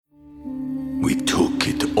We took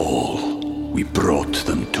it all. We brought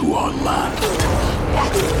them to our land.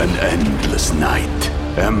 An endless night,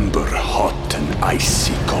 ember hot and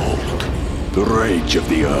icy cold. The rage of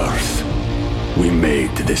the earth. We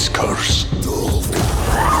made this curse.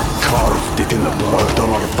 Carved it in the blood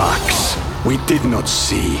on our backs. We did not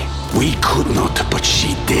see. We could not, but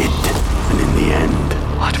she did. And in the end...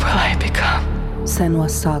 What will I become?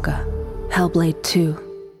 Senua's Saga. Hellblade 2.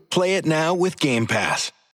 Play it now with Game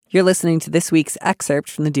Pass. You're listening to this week's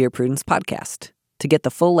excerpt from the Dear Prudence podcast. To get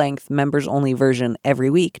the full-length, members-only version every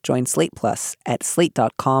week, join Slate Plus at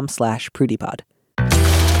slate.com/prudypod.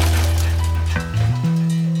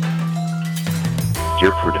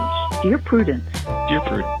 Dear Prudence. Dear Prudence. Dear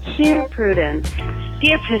Prudence. Dear Prudence.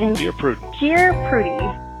 Dear Prudence. Dear Prudence. Dear Prudy,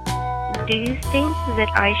 do you think that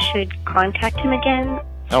I should contact him again?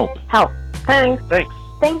 Help. Help. Thanks. Thanks.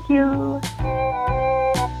 Thank you.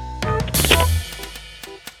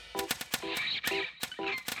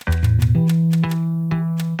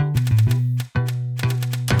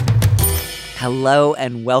 Hello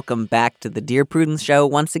and welcome back to the Dear Prudence Show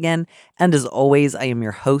once again. And as always, I am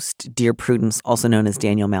your host, Dear Prudence, also known as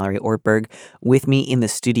Daniel Mallory Ortberg. With me in the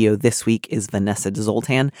studio this week is Vanessa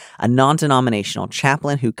Zoltan, a non-denominational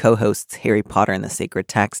chaplain who co-hosts Harry Potter and the Sacred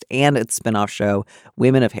Text and its spin-off show,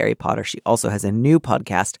 Women of Harry Potter. She also has a new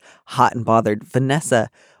podcast, Hot and Bothered.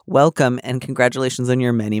 Vanessa, welcome and congratulations on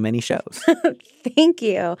your many, many shows. Thank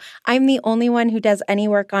you. I'm the only one who does any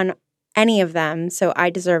work on any of them, so I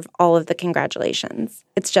deserve all of the congratulations.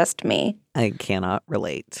 It's just me. I cannot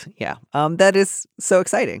relate. Yeah. That is so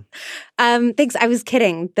exciting. Thanks. I was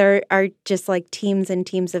kidding. There are just like teams and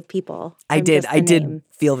teams of people. I did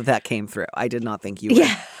feel that came through. I did not think you were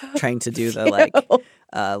trying to do the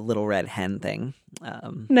little red hen thing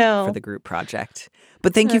no. for the group project.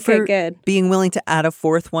 But thank you for being willing to add a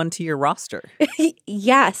fourth one to your roster.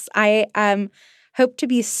 Yes. I hope to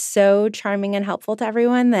be so charming and helpful to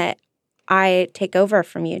everyone that I take over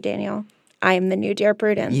from you, Daniel. I am the new Dear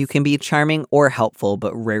Prudence. You can be charming or helpful,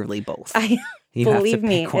 but rarely both. Believe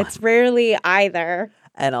me, it's rarely either.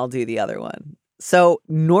 And I'll do the other one. So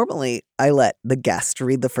normally I let the guest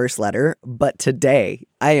read the first letter, but today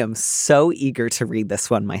I am so eager to read this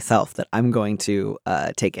one myself that I'm going to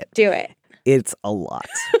take it. Do it. It's a lot.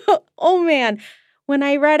 Oh, man. When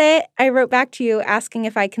I read it, I wrote back to you asking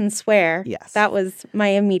if I can swear. Yes. That was my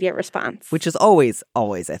immediate response. Which is always,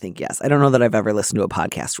 I think, yes. I don't know that I've ever listened to a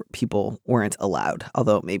podcast where people weren't allowed,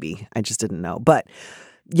 although maybe I just didn't know. But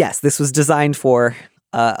yes, this was designed for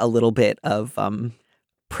a little bit of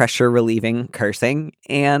pressure-relieving cursing.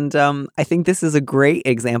 And I think this is a great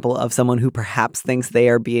example of someone who perhaps thinks they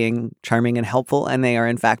are being charming and helpful, and they are,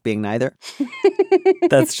 in fact, being neither.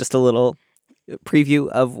 That's just a little preview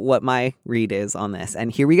of what my read is on this. And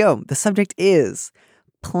here we go. The subject is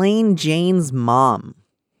Plain Jane's Mom.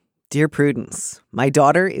 Dear Prudence, my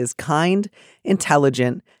daughter is kind,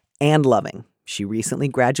 intelligent, and loving. She recently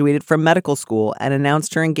graduated from medical school and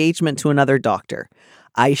announced her engagement to another doctor.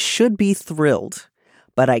 I should be thrilled,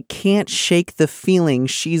 but I can't shake the feeling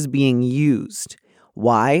she's being used.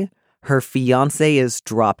 Why? Her fiancé is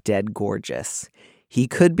drop-dead gorgeous. He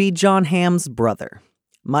could be Jon Hamm's brother.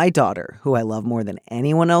 My daughter, who I love more than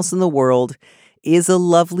anyone else in the world, is a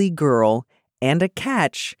lovely girl and a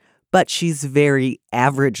catch, but she's very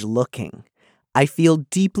average looking. I feel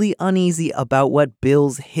deeply uneasy about what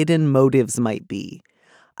Bill's hidden motives might be.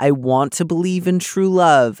 I want to believe in true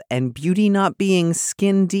love and beauty not being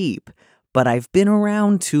skin deep, but I've been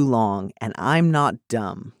around too long and I'm not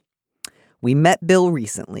dumb. We met Bill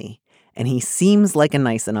recently, and he seems like a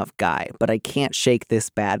nice enough guy, but I can't shake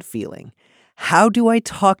this bad feeling. How do I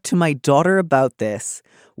talk to my daughter about this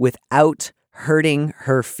without hurting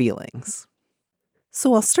her feelings?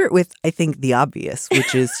 So I'll start with, I think, the obvious,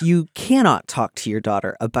 which is you cannot talk to your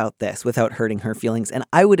daughter about this without hurting her feelings. And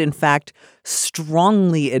I would, in fact,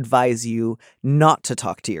 strongly advise you not to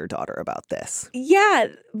talk to your daughter about this. Yeah,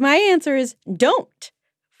 my answer is don't.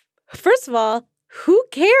 First of all, who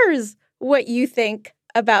cares what you think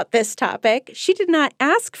about this topic? She did not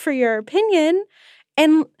ask for your opinion.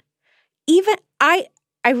 And even I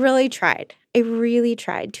really tried. I really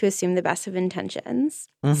tried to assume the best of intentions.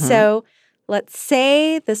 Mm-hmm. So let's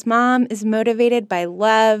say this mom is motivated by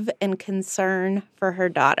love and concern for her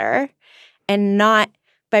daughter and not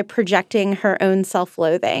by projecting her own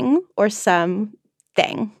self-loathing or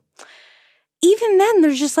something. Even then,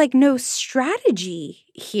 there's just like no strategy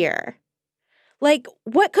here. Like,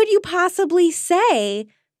 what could you possibly say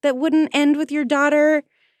that wouldn't end with your daughter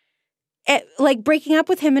like breaking up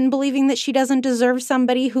with him and believing that she doesn't deserve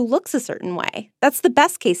somebody who looks a certain way? That's the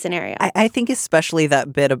best case scenario. I think especially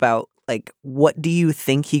that bit about like, what do you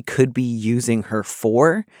think he could be using her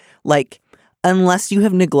for? Like, unless you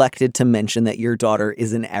have neglected to mention that your daughter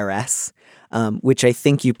is an heiress, which I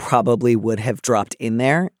think you probably would have dropped in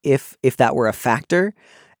there if that were a factor.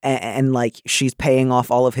 And like, she's paying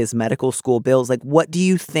off all of his medical school bills. Like, what do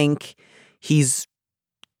you think he's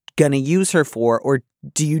going to use her for? Or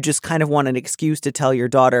do you just kind of want an excuse to tell your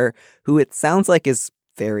daughter, who it sounds like is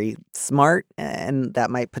very smart, and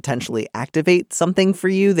that might potentially activate something for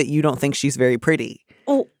you, that you don't think she's very pretty?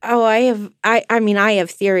 I mean, I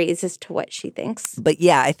have theories as to what she thinks. But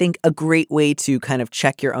yeah, I think a great way to kind of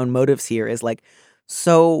check your own motives here is like,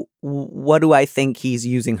 so what do I think he's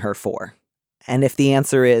using her for? And if the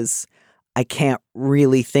answer is, I can't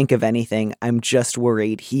really think of anything, I'm just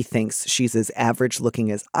worried he thinks she's as average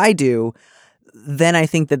looking as I do, then I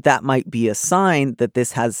think that might be a sign that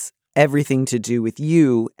this has everything to do with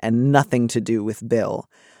you and nothing to do with Bill.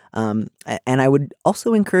 And I would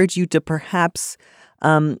also encourage you to perhaps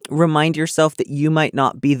remind yourself that you might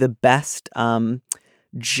not be the best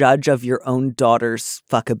judge of your own daughter's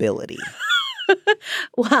fuckability.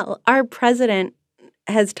 Well, our president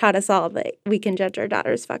has taught us all that we can judge our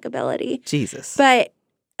daughter's fuckability. Jesus. But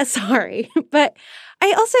sorry. But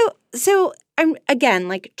I also, so I'm again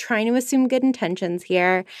like trying to assume good intentions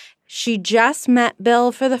here. She just met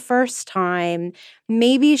Bill for the first time.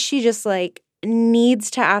 Maybe she just like needs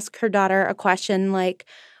to ask her daughter a question like,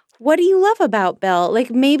 what do you love about Bill?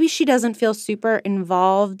 Like, maybe she doesn't feel super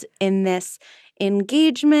involved in this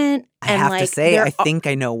engagement. I have to say, I think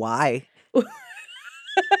I know why.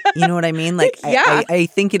 You know what I mean? Like, yeah. I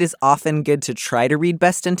think it is often good to try to read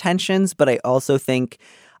best intentions, but I also think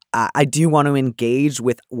I do want to engage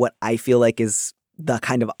with what I feel like is the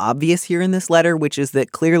kind of obvious here in this letter, which is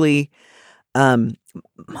that clearly,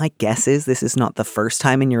 my guess is this is not the first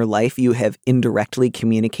time in your life you have indirectly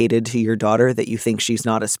communicated to your daughter that you think she's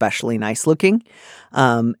not especially nice looking.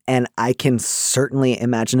 And I can certainly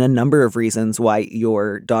imagine a number of reasons why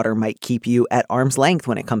your daughter might keep you at arm's length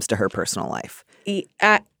when it comes to her personal life.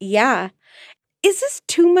 Yeah. Is this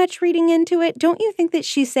too much reading into it? Don't you think that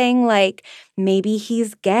she's saying, like, maybe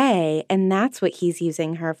he's gay and that's what he's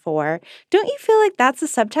using her for? Don't you feel like that's a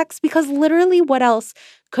subtext? Because literally what else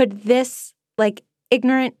could this, like,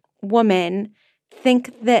 ignorant woman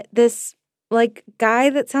think that this, like, guy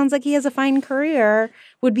that sounds like he has a fine career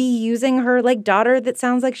would be using her, like, daughter that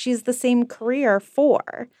sounds like she's the same career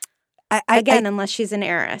for? Unless she's an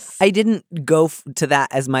heiress. I didn't go to that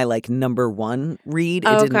as my like number one read.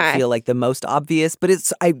 It didn't feel like the most obvious, but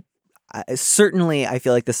it's I certainly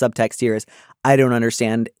feel like the subtext here is I don't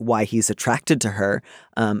understand why he's attracted to her,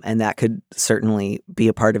 and that could certainly be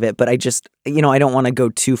a part of it. But I just, I don't want to go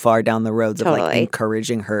too far down the roads of like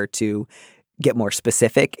encouraging her to get more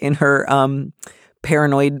specific in her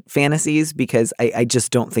paranoid fantasies, because I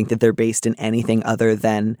just don't think that they're based in anything other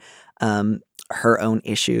than her own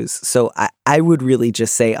issues. So I would really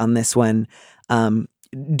just say on this one,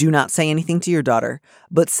 do not say anything to your daughter,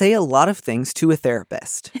 but say a lot of things to a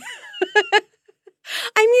therapist.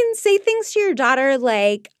 I mean, say things to your daughter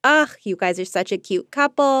like, you guys are such a cute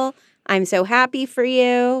couple. I'm so happy for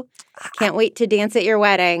you. Can't wait to dance at your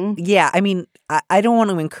wedding. Yeah, I mean, I don't want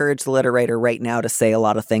to encourage the letter writer right now to say a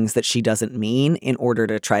lot of things that she doesn't mean in order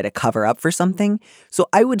to try to cover up for something. So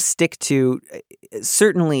I would stick to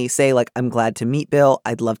certainly say, like, I'm glad to meet Bill.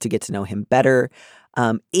 I'd love to get to know him better.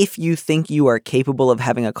 If you think you are capable of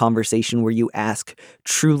having a conversation where you ask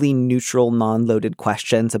truly neutral, non-loaded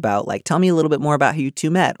questions about, like, tell me a little bit more about how you two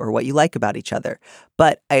met or what you like about each other.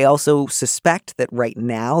 But I also suspect that right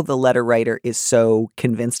now the letter writer is so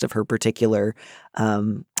convinced of her particular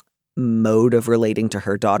mode of relating to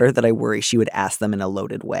her daughter that I worry she would ask them in a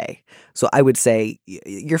loaded way. So I would say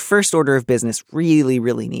your first order of business really,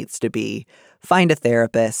 really needs to be find a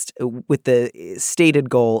therapist with the stated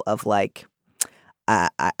goal of, like,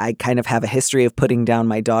 I kind of have a history of putting down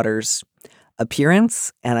my daughter's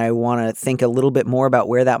appearance, and I want to think a little bit more about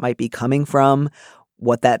where that might be coming from,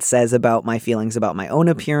 what that says about my feelings about my own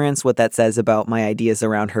appearance, what that says about my ideas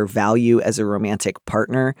around her value as a romantic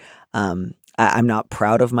partner. I'm not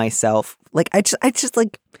proud of myself. Like, I just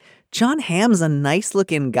like, Jon Hamm's a nice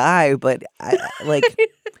looking guy, but I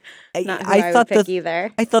thought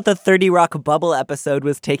the 30 Rock Bubble episode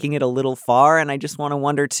was taking it a little far, and I just want to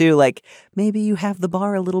wonder too, like, maybe you have the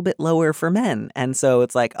bar a little bit lower for men, and so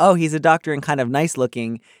it's like, oh, he's a doctor and kind of nice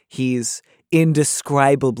looking, he's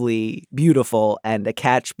indescribably beautiful and a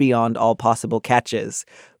catch beyond all possible catches.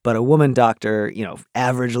 But a woman doctor,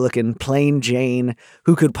 average looking, plain Jane,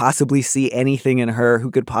 who could possibly see anything in her, who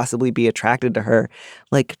could possibly be attracted to her.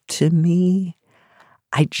 Like, to me,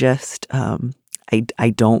 I just,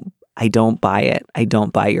 I I don't buy it. I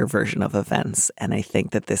don't buy your version of events. And I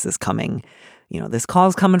think that this is coming, this call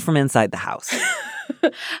is coming from inside the house.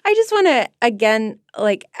 I just want to, again,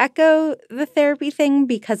 echo the therapy thing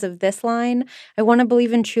because of this line. I want to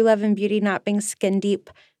believe in true love and beauty not being skin deep,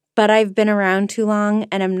 but I've been around too long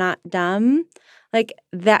and I'm not dumb.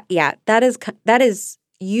 That is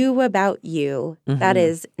you about you. Mm-hmm. That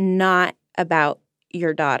is not about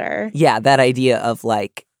your daughter. Yeah, that idea of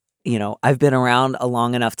I've been around a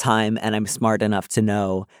long enough time and I'm smart enough to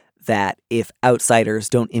know that if outsiders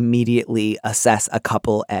don't immediately assess a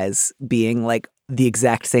couple as being the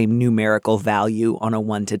exact same numerical value on a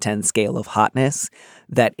 1 to 10 scale of hotness,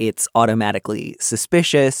 that it's automatically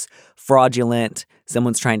suspicious, fraudulent,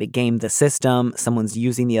 someone's trying to game the system, someone's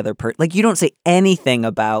using the other person. You don't say anything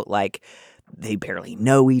about they barely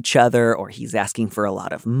know each other, or he's asking for a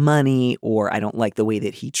lot of money, or I don't like the way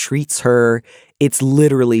that he treats her. It's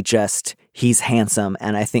literally just, he's handsome,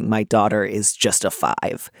 and I think my daughter is just a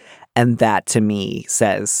 5. And that, to me,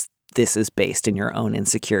 says this is based in your own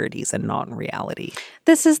insecurities and not in reality.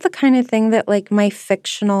 This is the kind of thing that, my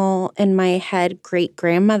fictional, in my head,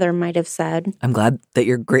 great-grandmother might have said. I'm glad that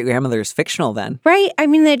your great-grandmother is fictional then. Right. I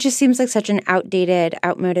mean, it just seems like such an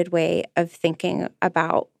outmoded way of thinking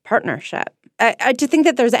about partnership. To think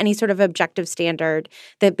that there's any sort of objective standard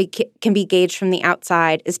that can be gauged from the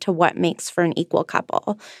outside as to what makes for an equal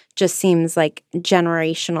couple just seems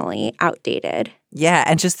generationally outdated. Yeah,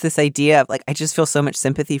 and just this idea of I just feel so much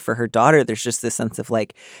sympathy for her daughter. There's just this sense of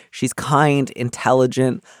she's kind,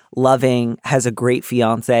 intelligent, loving, has a great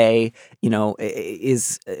fiance,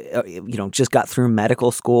 is just got through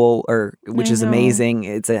medical school, which is amazing.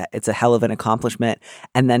 It's a hell of an accomplishment,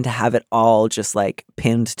 and then to have it all just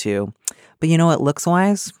pinned to, but looks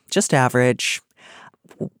wise, just average.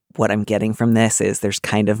 What I'm getting from this is there's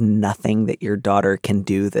kind of nothing that your daughter can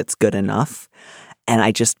do that's good enough. And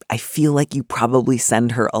I feel like you probably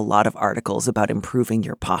send her a lot of articles about improving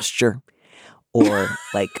your posture or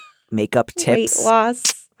makeup tips. Weight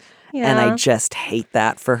loss. Yeah. And I just hate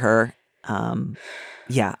that for her. Wellness.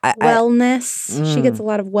 She gets a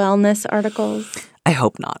lot of wellness articles. I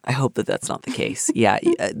hope not. I hope that that's not the case. Yeah.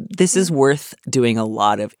 This is worth doing a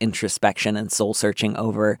lot of introspection and soul searching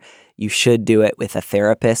over. You should do it with a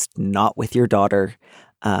therapist, not with your daughter.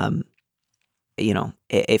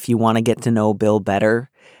 If you want to get to know Bill better,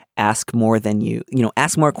 ask more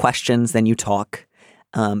questions than you talk.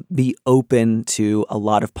 Be open to a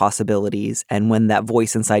lot of possibilities. And when that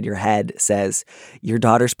voice inside your head says your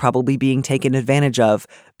daughter's probably being taken advantage of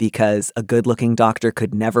because a good-looking doctor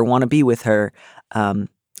could never want to be with her,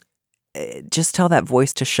 just tell that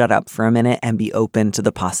voice to shut up for a minute and be open to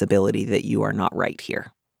the possibility that you are not right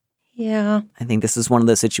here. Yeah. I think this is one of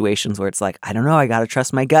those situations where it's I don't know, I got to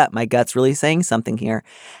trust my gut. My gut's really saying something here.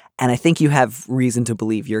 And I think you have reason to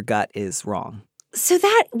believe your gut is wrong. So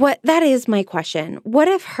that is my question. What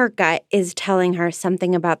if her gut is telling her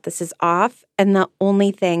something about this is off, and the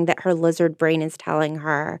only thing that her lizard brain is telling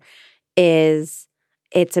her is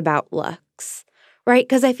it's about looks, right?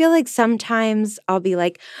 Because I feel sometimes I'll be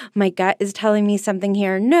my gut is telling me something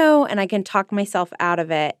here, no, and I can talk myself out of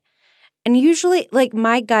it. And usually,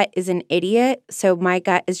 my gut is an idiot, so my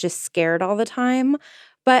gut is just scared all the time.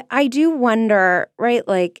 But I do wonder, right,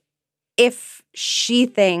 if she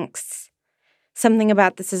thinks something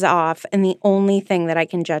about this is off and the only thing that I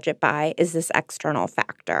can judge it by is this external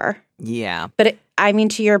factor. Yeah. But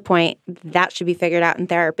to your point, that should be figured out in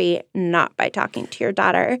therapy, not by talking to your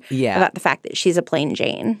daughter about the fact that she's a plain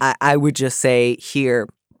Jane. I would just say here,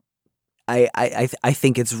 I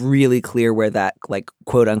think it's really clear where that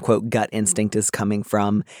quote unquote gut instinct is coming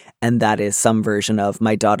from, and that is some version of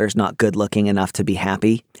my daughter's not good looking enough to be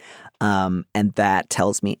happy, and that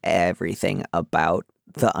tells me everything about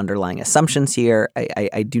the underlying assumptions here.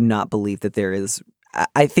 I do not believe that there is.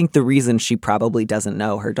 I think the reason she probably doesn't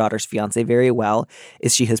know her daughter's fiance very well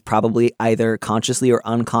is she has probably either consciously or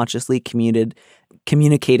unconsciously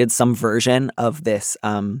communicated some version of this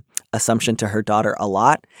assumption to her daughter a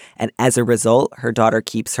lot. And as a result, her daughter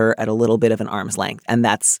keeps her at a little bit of an arm's length. And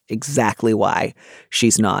that's exactly why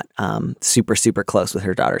she's not super, super close with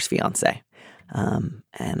her daughter's fiance.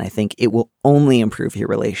 And I think it will only improve your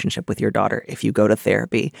relationship with your daughter if you go to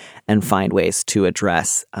therapy and find ways to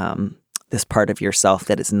address this part of yourself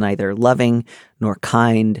that is neither loving nor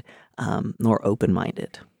kind nor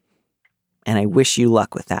open-minded. And I wish you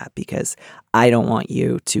luck with that, because I don't want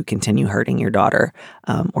you to continue hurting your daughter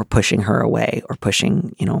or pushing her away or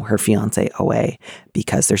pushing, her fiance away,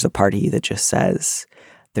 because there's a part of you that just says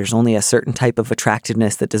there's only a certain type of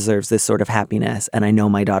attractiveness that deserves this sort of happiness. And I know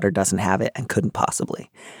my daughter doesn't have it and couldn't possibly.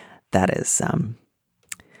 That is,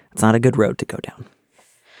 it's not a good road to go down.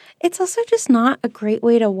 It's also just not a great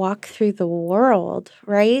way to walk through the world,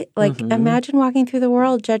 right? Like, imagine walking through the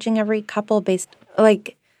world judging every couple based,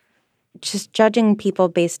 like, just judging people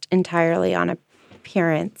based entirely on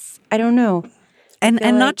appearance. I don't know. And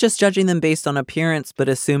not just judging them based on appearance, but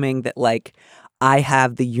assuming that, like, I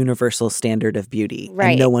have the universal standard of beauty.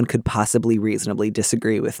 Right. And no one could possibly reasonably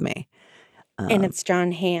disagree with me. And it's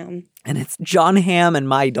John Hamm. And it's John Hamm and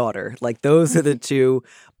my daughter. Like, those are the two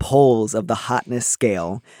poles of the hotness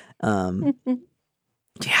scale. Yeah,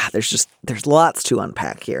 there's lots to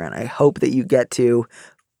unpack here. And I hope that you get to,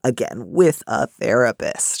 again, with a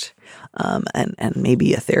therapist. And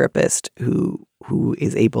maybe a therapist who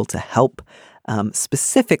is able to help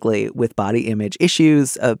specifically with body image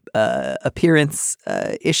issues, appearance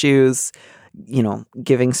issues,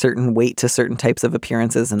 giving certain weight to certain types of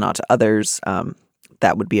appearances and not to others.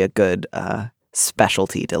 That would be a good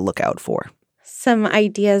specialty to look out for. Some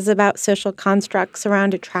ideas about social constructs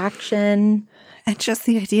around attraction. And just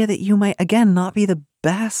the idea that you might, again, not be the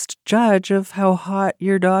best judge of how hot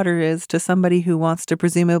your daughter is to somebody who wants to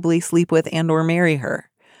presumably sleep with and or marry her.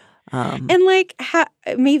 And like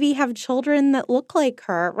maybe have children that look like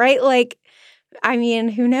her, right? Like, I mean,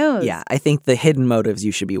 who knows? Yeah, I think the hidden motives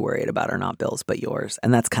you should be worried about are not Bill's, but yours.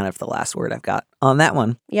 And that's kind of the last word I've got on that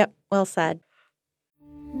one. Yep, well said.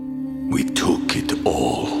 We took it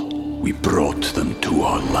all. We brought them to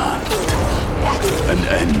our land. An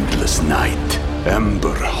endless night,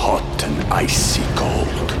 ember hot and icy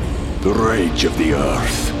cold. The rage of the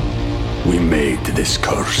earth. We made this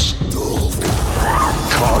curse.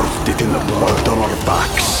 Carved it in the blood on our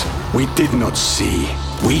backs. We did not see.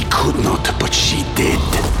 We could not, but she did.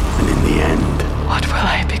 And in the end, What will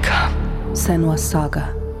I become? Senua's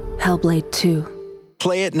Saga. Hellblade 2.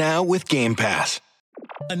 Play it now with Game Pass.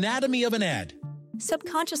 Anatomy of an ad.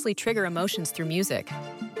 Subconsciously trigger emotions through music.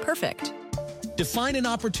 Perfect. Define an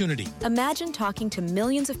opportunity. Imagine talking to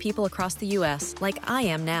millions of people across the U.S. like I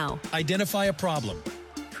am now. Identify a problem.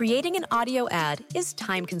 Creating an audio ad is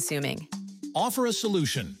time-consuming. Offer a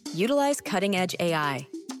solution. Utilize cutting-edge AI.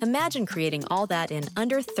 Imagine creating all that in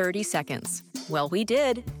under 30 seconds. Well, we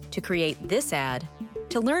did to create this ad.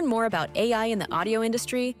 To learn more about AI in the audio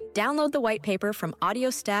industry, download the white paper from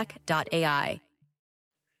audiostack.ai.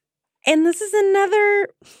 And this is another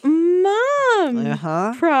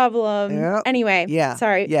mom problem. Yep. Anyway,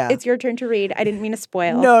 sorry. Yeah. It's your turn to read. I didn't mean to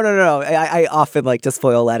spoil. No. I often like to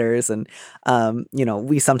spoil letters. And,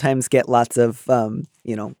 we sometimes get lots of,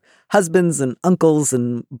 husbands and uncles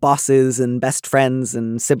and bosses and best friends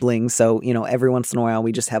and siblings. So, every once in a while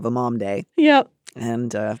we just have a mom day. Yep.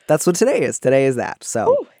 And that's what today is. Today is that.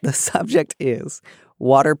 So The subject is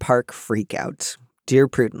water park freakout. Dear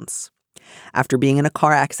Prudence, after being in a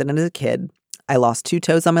car accident as a kid, I lost 2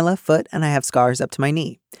 toes on my left foot and I have scars up to my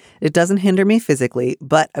knee. It doesn't hinder me physically,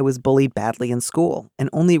 but I was bullied badly in school and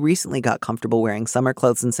only recently got comfortable wearing summer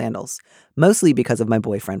clothes and sandals, mostly because of my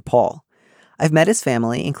boyfriend, Paul. I've met his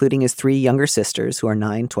family, including his 3 younger sisters who are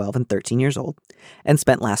 9, 12, and 13 years old, and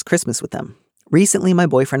spent last Christmas with them. Recently, my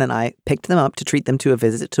boyfriend and I picked them up to treat them to a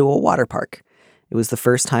visit to a water park. It was the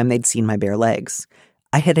first time they'd seen my bare legs.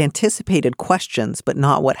 I had anticipated questions, but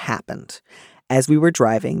not what happened. As we were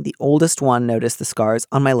driving, the oldest one noticed the scars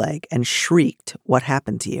on my leg and shrieked, "What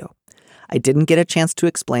happened to you?" I didn't get a chance to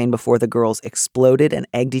explain before the girls exploded and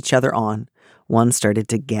egged each other on. One started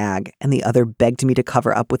to gag, and the other begged me to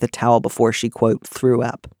cover up with a towel before she, quote, threw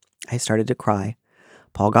up. I started to cry.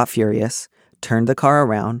 Paul got furious, turned the car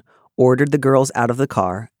around, ordered the girls out of the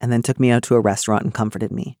car, and then took me out to a restaurant and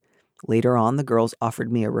comforted me. Later on, the girls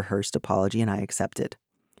offered me a rehearsed apology, and I accepted.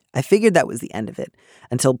 I figured that was the end of it,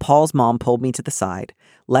 until Paul's mom pulled me to the side,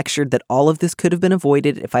 lectured that all of this could have been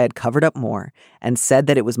avoided if I had covered up more, and said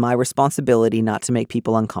that it was my responsibility not to make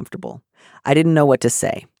people uncomfortable. I didn't know what to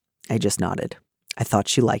say. I just nodded. I thought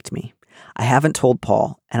she liked me. I haven't told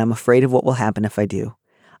Paul, and I'm afraid of what will happen if I do.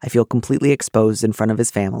 I feel completely exposed in front of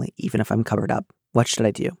his family, even if I'm covered up. What should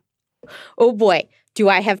I do? Oh boy, do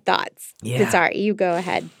I have thoughts. Yeah. Sorry, you go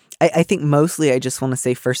ahead. I think mostly I just want to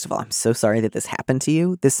say, first of all, I'm so sorry that this happened to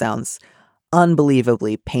you. This sounds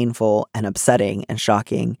unbelievably painful and upsetting and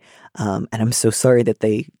shocking. And I'm so sorry that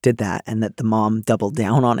they did that and that the mom doubled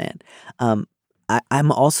down on it.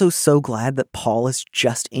 I'm also so glad that Paul is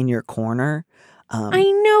just in your corner. I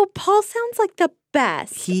know. Paul sounds like the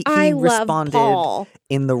best. He I responded love Paul.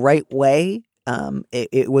 in the right way.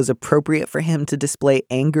 It was appropriate for him to display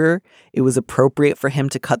anger. It was appropriate for him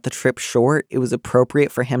to cut the trip short. It was appropriate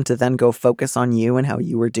for him to then go focus on you and how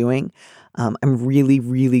you were doing. I'm really,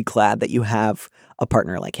 really glad that you have a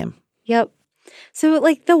partner like him. Yep. So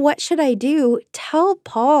like what should I do? Tell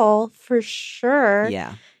Paul for sure.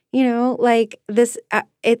 Yeah. You know, like this,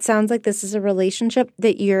 it sounds like this is a relationship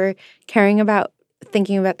that you're caring about,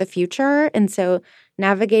 thinking about the future. And so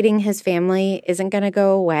navigating his family isn't going to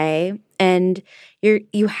go away. And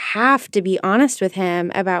you have to be honest with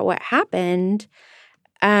him about what happened.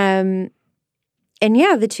 And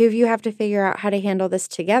yeah, the two of you have to figure out how to handle this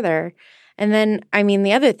together. And then, I mean,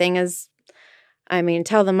 the other thing is,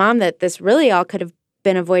 tell the mom that this really all could have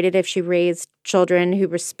been avoided if she raised children who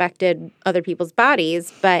respected other people's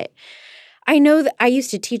bodies. But I know that I used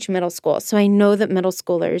to teach middle school, so I know that middle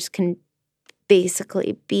schoolers can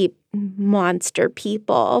basically be monster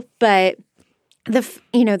people. But the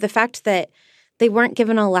fact that they weren't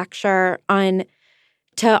given a lecture on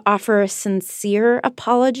to offer a sincere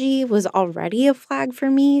apology was already a flag for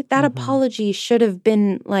me. That apology should have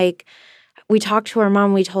been like, we talked to our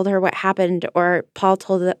mom, we told her what happened, or Paul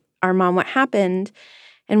told our mom what happened,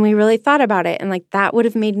 and we really thought about it. And like, that would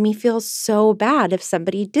have made me feel so bad if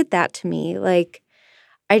somebody did that to me. Like,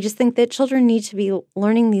 I just think that children need to be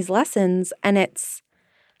learning these lessons. And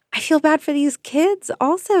I feel bad for these kids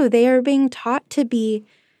also. They are being taught to be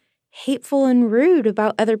hateful and rude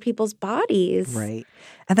about other people's bodies. Right.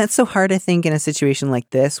 And that's so hard, I think, in a situation like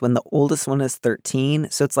this when the oldest one is 13.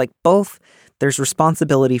 So it's like both there's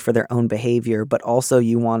responsibility for their own behavior, but also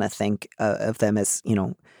you want to think of them as,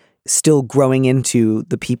 still growing into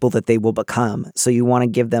the people that they will become. So you want to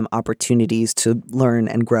give them opportunities to learn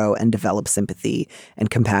and grow and develop sympathy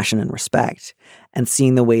and compassion and respect. And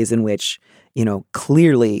seeing the ways in which,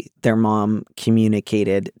 clearly their mom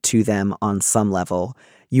communicated to them on some level,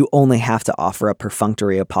 you only have to offer a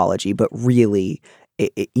perfunctory apology, but really,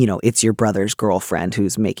 it's your brother's girlfriend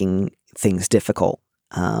who's making things difficult.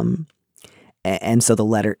 And so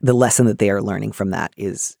the lesson that they are learning from that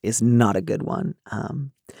is not a good one.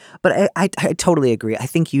 But I totally agree. I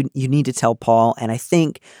think you need to tell Paul, and I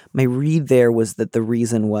think my read there was that the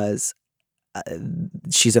reason was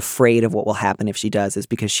she's afraid of what will happen if she does is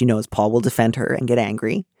because she knows Paul will defend her and get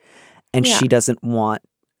angry, and she doesn't want.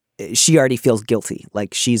 She already feels guilty.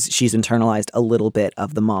 Like she's internalized a little bit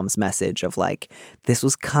of the mom's message of like, this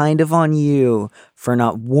was kind of on you for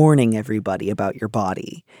not warning everybody about your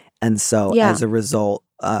body. And so as a result,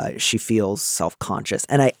 she feels self-conscious.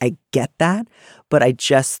 And I get that, but I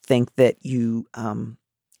just think that you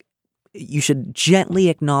should gently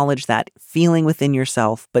acknowledge that feeling within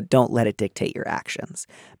yourself, but don't let it dictate your actions,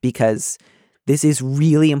 because this is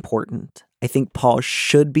really important. I think Paul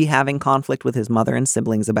should be having conflict with his mother and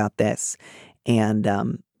siblings about this. And,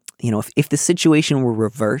 if the situation were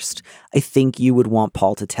reversed, I think you would want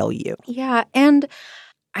Paul to tell you. Yeah. And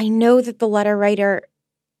I know that the letter writer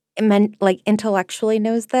intellectually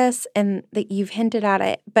knows this and that you've hinted at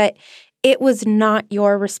it, but it was not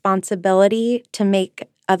your responsibility to make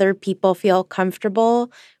other people feel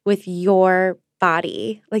comfortable with your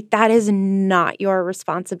body. Like, that is not your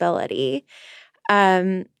responsibility.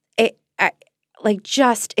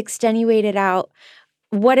 Just extenuate it out.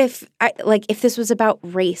 What if this was about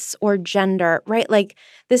race or gender, right? Like,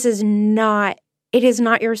 it is not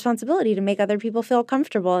your responsibility to make other people feel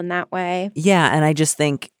comfortable in that way. Yeah, and I just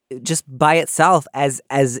think just by itself as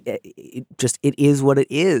it is what it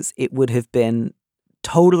is, it would have been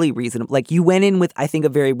totally reasonable. Like, you went in with, I think, a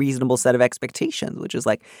very reasonable set of expectations, which is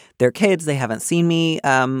like, they're kids, they haven't seen me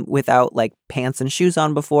without like pants and shoes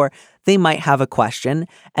on before. They might have a question,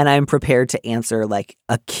 and I'm prepared to answer like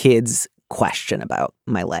a kid's question about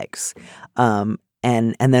my legs. And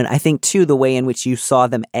then I think too, the way in which you saw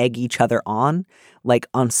them egg each other on, like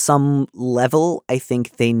on some level, I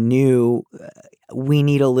think they knew we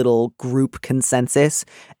need a little group consensus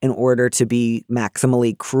in order to be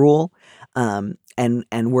maximally cruel.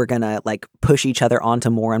 And we're going to like push each other onto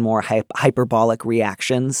more and more hyperbolic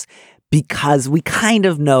reactions because we kind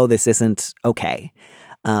of know this isn't okay.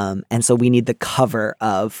 And so we need the cover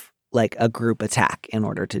of like a group attack in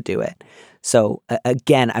order to do it. So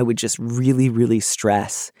again, I would just really, really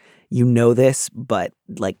stress, this, but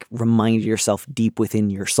like remind yourself deep within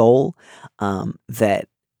your soul that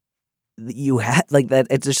you had like that.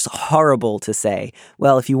 It's just horrible to say,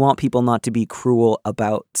 well, if you want people not to be cruel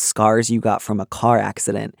about scars you got from a car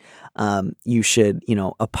accident, you should,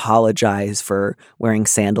 apologize for wearing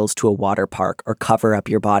sandals to a water park or cover up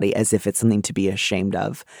your body as if it's something to be ashamed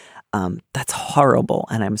of. That's horrible.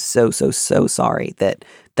 And I'm so, so, so sorry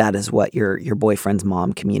that is what your boyfriend's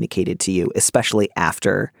mom communicated to you, especially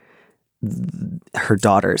after her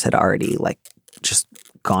daughters had already like just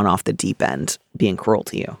gone off the deep end being cruel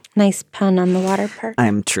to you. Nice pun on the water park.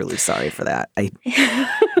 I'm truly sorry for that.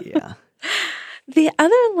 Yeah. The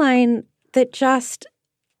other line that just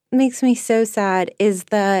makes me so sad is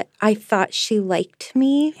I thought she liked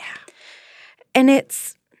me. Yeah. And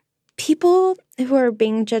it's people who are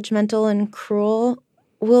being judgmental and cruel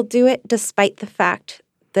will do it despite the fact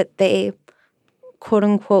that they, quote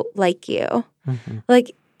unquote, like you. Mm-hmm.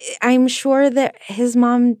 Like, I'm sure that his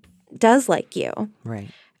mom does like you. Right.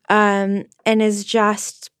 And is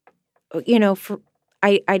just,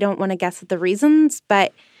 I don't want to guess at the reasons,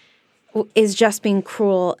 but is just being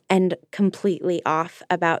cruel and completely off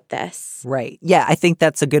about this. Right. Yeah, I think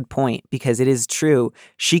that's a good point because it is true.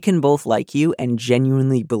 She can both like you and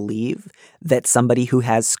genuinely believe that somebody who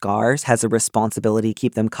has scars has a responsibility to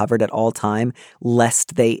keep them covered at all time,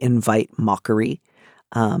 lest they invite mockery.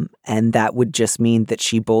 And that would just mean that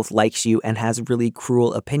she both likes you and has really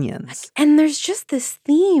cruel opinions. And there's just this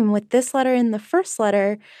theme with this letter and the first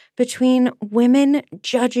letter between women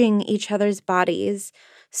judging each other's bodies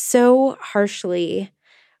so harshly,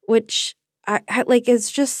 which is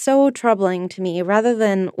just so troubling to me, rather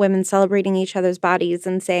than women celebrating each other's bodies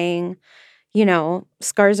and saying,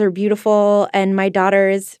 scars are beautiful and my daughter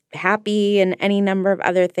is happy and any number of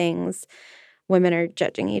other things. Women are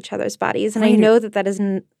judging each other's bodies. And I know that is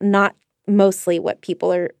not mostly what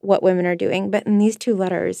women are doing. But in these two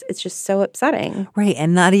letters, it's just so upsetting. Right.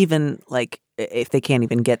 And not even if they can't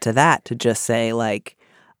even get to that, to just say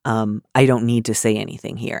I don't need to say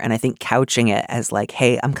anything here. And I think couching it as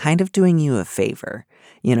hey, I'm kind of doing you a favor,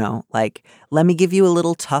 let me give you a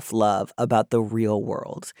little tough love about the real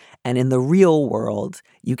world. And in the real world,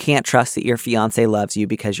 you can't trust that your fiance loves you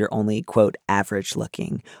because you're only, quote, average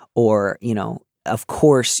looking. Or, of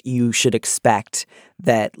course you should expect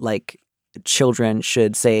that children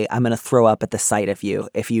should say, I'm going to throw up at the sight of you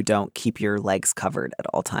if you don't keep your legs covered at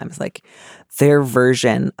all times. Their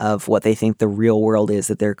version of what they think the real world is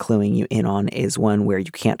that they're cluing you in on is one where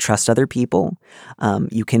you can't trust other people.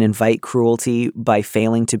 You can invite cruelty by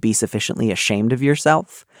failing to be sufficiently ashamed of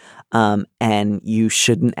yourself. And you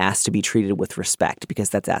shouldn't ask to be treated with respect because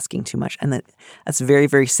that's asking too much. And that's very,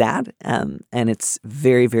 very sad. And it's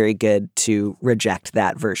very, very good to reject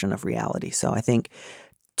that version of reality. So I think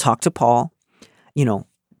talk to Paul,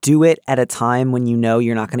 do it at a time when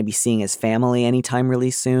you're not going to be seeing his family anytime really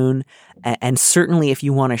soon. And certainly if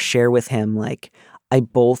you want to share with him, I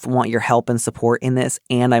both want your help and support in this,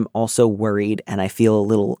 and I'm also worried and I feel a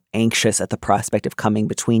little anxious at the prospect of coming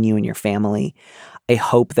between you and your family. I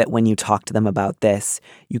hope that when you talk to them about this,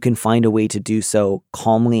 you can find a way to do so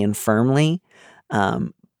calmly and firmly.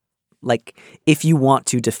 If you want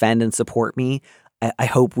to defend and support me, I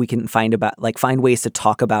hope we can find ways to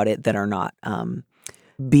talk about it that are not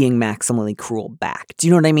being maximally cruel back. Do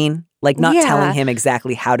you know what I mean? Not telling him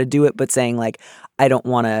exactly how to do it, but saying I don't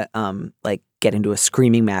want to get into a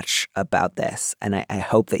screaming match about this. And I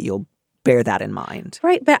hope that you'll bear that in mind.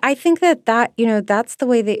 Right. But I think that that's the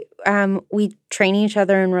way that we train each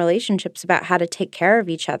other in relationships about how to take care of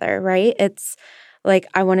each other, right? It's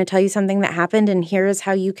I want to tell you something that happened, and here's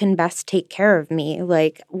how you can best take care of me.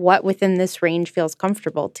 What within this range feels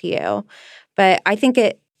comfortable to you. But I think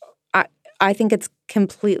it's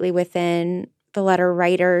completely within the letter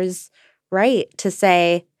writer's right to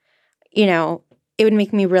say, it would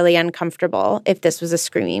make me really uncomfortable if this was a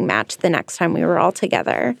screaming match the next time we were all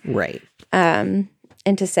together. Right.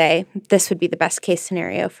 And to say, this would be the best case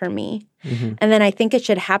scenario for me. Mm-hmm. And then I think it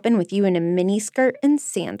should happen with you in a mini skirt and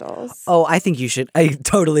sandals. Oh, I think you should. I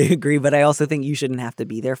totally agree, but I also think you shouldn't have to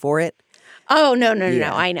be there for it. Oh, no.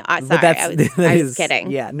 I know. Sorry, I was kidding.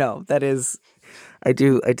 Yeah, no, that is, I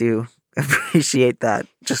do appreciate that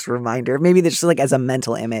just reminder. Maybe that's just as a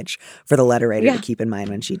mental image for the letter writer to keep in mind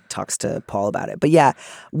when she talks to Paul about it. But yeah,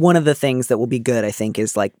 one of the things that will be good, I think,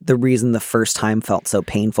 is the reason the first time felt so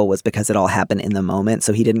painful was because it all happened in the moment.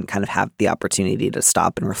 So he didn't kind of have the opportunity to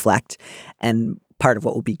stop and reflect. And part of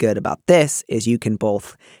what will be good about this is you can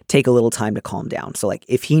both take a little time to calm down. So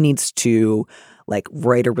if he needs to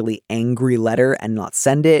write a really angry letter and not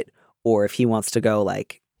send it, or if he wants to go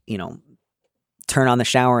turn on the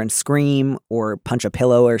shower and scream or punch a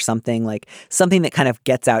pillow or something, something that kind of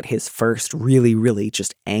gets out his first really, really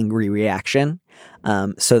just angry reaction,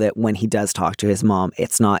 so that when he does talk to his mom,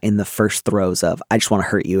 it's not in the first throes of, I just want to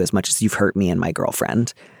hurt you as much as you've hurt me and my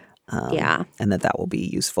girlfriend. And that will be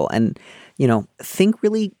useful. And, think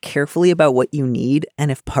really carefully about what you need.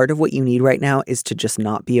 And if part of what you need right now is to just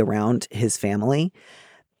not be around his family,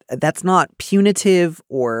 that's not punitive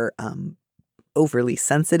or overly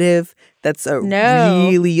sensitive. That's a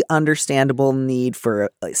really understandable need for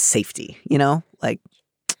safety,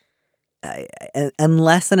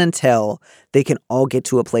 unless and until they can all get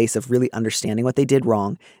to a place of really understanding what they did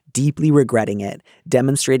wrong, deeply regretting it,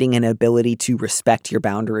 demonstrating an ability to respect your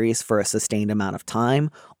boundaries for a sustained amount of time,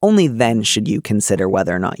 only then should you consider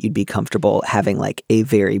whether or not you'd be comfortable having a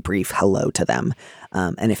very brief hello to them.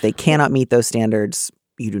 And if they cannot meet those standards,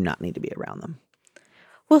 you do not need to be around them.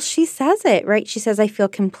 Well, she says it, right? She says, I feel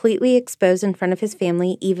completely exposed in front of his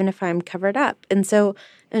family, even if I'm covered up. And so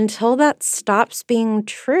until that stops being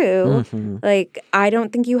true, like, I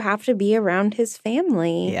don't think you have to be around his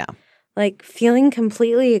family. Yeah. Like, feeling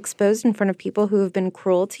completely exposed in front of people who have been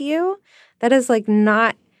cruel to you, that is, like,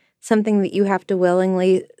 not something that you have to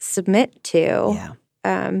willingly submit to.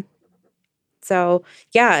 Yeah. So,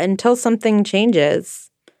 yeah, until something changes,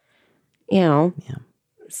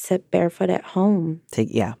 sit barefoot at home.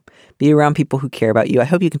 Be around people who care about you. I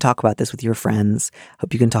hope you can talk about this with your friends.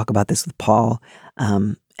 Hope you can talk about this with Paul.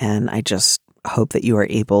 And I just hope that you are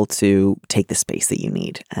able to take the space that you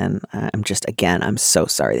need. And I'm so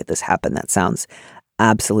sorry that this happened. That sounds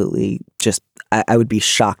absolutely I would be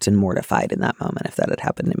shocked and mortified in that moment if that had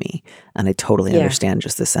happened to me. And I totally understand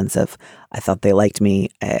just the sense of, I thought they liked me.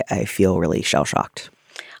 I feel really shell-shocked.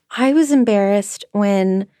 I was embarrassed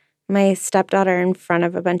when my stepdaughter in front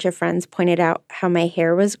of a bunch of friends pointed out how my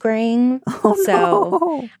hair was graying.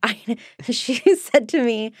 No. She said to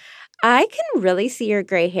me, I can really see your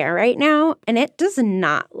gray hair right now, and it does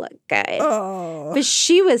not look good. Oh. But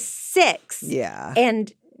she was 6. Yeah.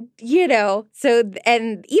 And,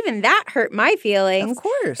 and even that hurt my feelings. Of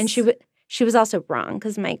course. And she was also wrong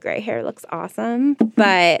because my gray hair looks awesome.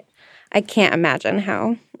 But I can't imagine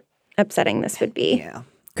how upsetting this would be. Yeah.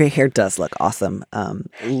 Gray hair does look awesome.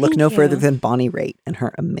 Look no further than Bonnie Raitt and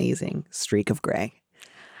her amazing streak of gray.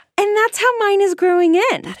 And that's how mine is growing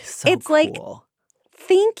in. That is so it's cool. like,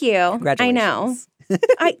 thank you. Congratulations.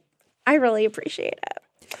 I know. I really appreciate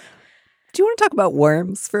it. Do you want to talk about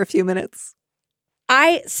worms for a few minutes?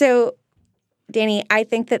 So, Danny, I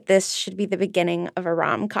think that this should be the beginning of a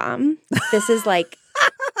rom-com. This is like,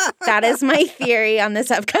 that is my theory on this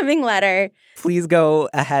upcoming letter. Please go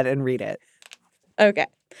ahead and read it. Okay.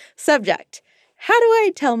 Subject. How do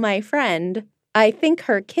I tell my friend I think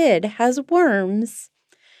her kid has worms?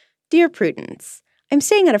 Dear Prudence, I'm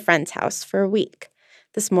staying at a friend's house for a week.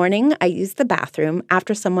 This morning, I used the bathroom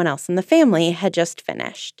after someone else in the family had just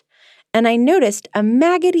finished. And I noticed a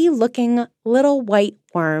maggoty-looking little white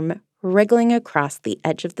worm wriggling across the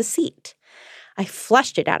edge of the seat. I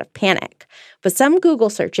flushed it out of panic, but some Google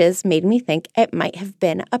searches made me think it might have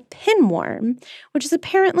been a pinworm, which is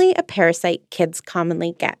apparently a parasite kids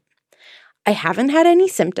commonly get. I haven't had any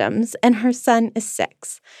symptoms, and her son is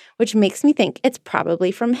 6, which makes me think it's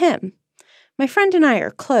probably from him. My friend and I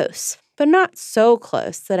are close, but not so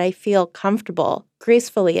close that I feel comfortable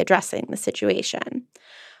gracefully addressing the situation.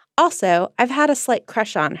 Also, I've had a slight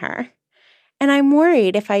crush on her. And I'm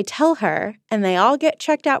worried if I tell her and they all get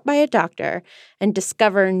checked out by a doctor and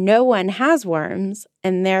discover no one has worms,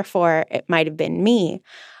 and therefore it might have been me,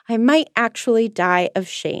 I might actually die of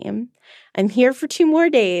shame. I'm here for 2 more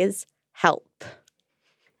days. Help.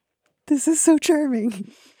 This is so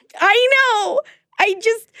charming. I know. I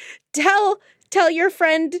just tell your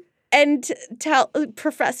friend and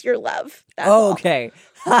profess your love. That's all. Okay.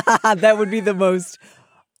 That would be the most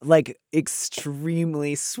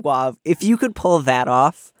extremely suave. If you could pull that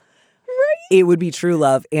off, right? It would be true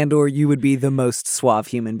love, and or you would be the most suave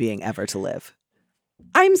human being ever to live.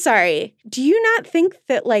 I'm sorry. Do you not think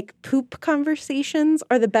that poop conversations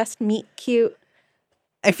are the best meet cute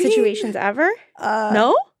situations ever?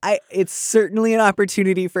 No? It's certainly an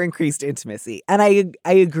opportunity for increased intimacy. And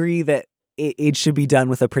I agree that it should be done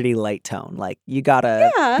with a pretty light tone. You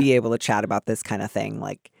gotta be able to chat about this kind of thing.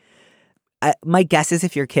 My guess is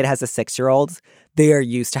if your kid has a 6-year-old, they are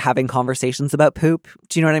used to having conversations about poop.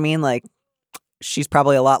 Do you know what I mean? She's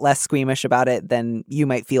probably a lot less squeamish about it than you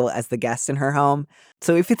might feel as the guest in her home.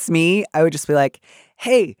 So if it's me, I would just be like,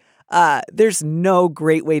 hey, there's no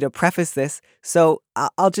great way to preface this. So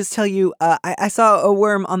I'll just tell you, I saw a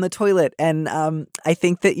worm on the toilet, and I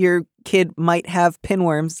think that your kid might have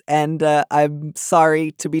pinworms, and I'm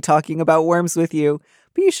sorry to be talking about worms with you,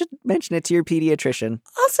 but you should mention it to your pediatrician.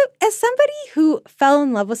 Also, as somebody who fell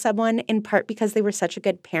in love with someone in part because they were such a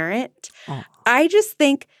good parent, I just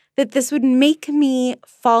think that this would make me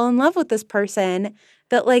fall in love with this person,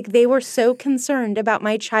 that they were so concerned about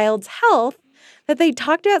my child's health that they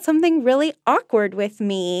talked about something really awkward with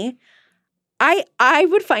me. I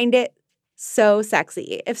would find it so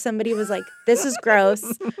sexy if somebody was like, this is gross.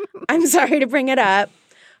 I'm sorry to bring it up,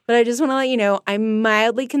 but I just want to let you know I'm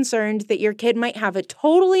mildly concerned that your kid might have a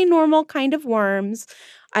totally normal kind of worms.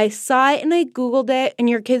 I saw it and I Googled it, and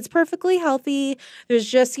your kid's perfectly healthy. There's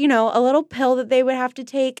just, a little pill that they would have to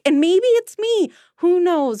take. And maybe it's me. Who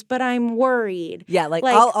knows? But I'm worried. Yeah,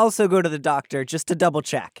 I'll also go to the doctor just to double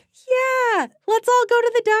check. Yeah. Let's all go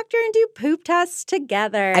to the doctor and do poop tests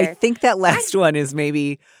together. I think that last one is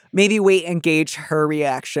maybe maybe wait and gauge her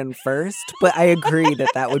reaction first. But I agree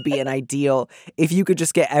that would be an ideal if you could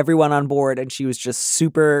just get everyone on board and she was just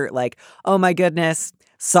super like, oh my goodness,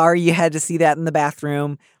 sorry you had to see that in the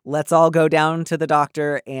bathroom. Let's all go down to the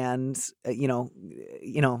doctor and,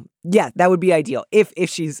 yeah, that would be ideal. If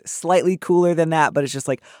she's slightly cooler than that, but it's just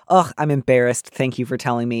like, oh, I'm embarrassed. Thank you for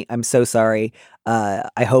telling me. I'm so sorry.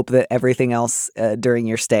 I hope that everything else during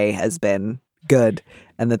your stay has been good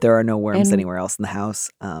and that there are no worms anywhere else in the house.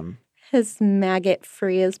 As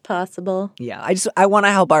maggot-free as possible. Yeah, I want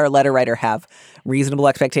to help our letter writer have reasonable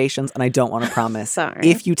expectations, and I don't want to promise. Sorry.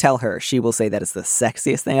 If you tell her, she will say that is the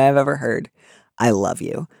sexiest thing I've ever heard. I love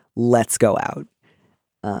you. Let's go out.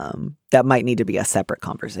 That might need to be a separate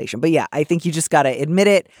conversation. But yeah, I think you just got to admit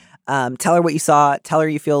it. Tell her what you saw. Tell her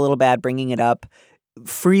you feel a little bad bringing it up.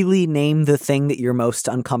 Freely name the thing that you're most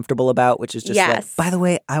uncomfortable about, which is just like, by the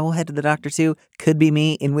way, I will head to the doctor too. Could be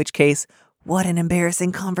me, in which case, what an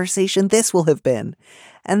embarrassing conversation this will have been.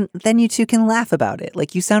 And then you two can laugh about it.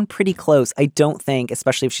 Like, you sound pretty close. I don't think,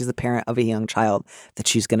 especially if she's a parent of a young child, that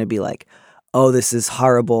she's going to be like, oh, this is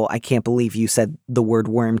horrible. I can't believe you said the word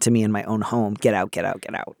worm to me in my own home. Get out, get out,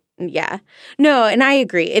 get out. Yeah. No, and I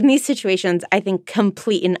agree. In these situations, I think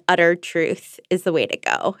complete and utter truth is the way to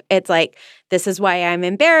go. It's like, this is why I'm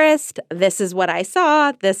embarrassed. This is what I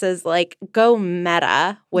saw. This is like, go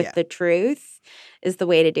meta with the truth is the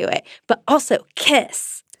way to do it. But also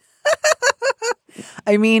kiss.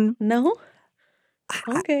 I mean, no?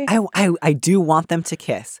 Okay. I do want them to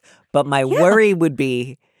kiss, but my worry would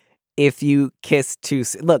be if you kiss too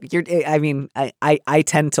soon. Look, I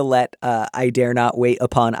tend to let I dare not wait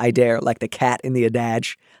upon I dare, like the cat in the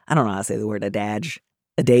adage. I don't know how to say the word adage.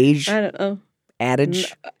 Adage? I don't know.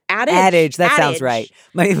 Adage? Adage. That sounds right.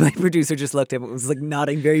 My producer just looked at me and was like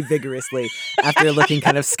nodding very vigorously after looking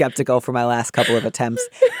kind of skeptical for my last couple of attempts.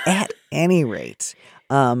 At any rate,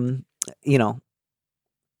 I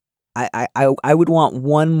would want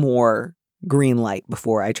one more green light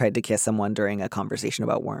before I tried to kiss someone during a conversation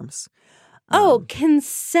about worms.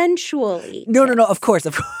 Consensually. No. Of course.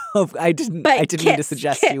 I didn't mean to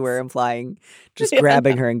suggest you were implying just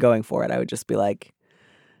grabbing her and going for it. I would just be like,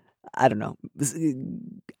 I don't know.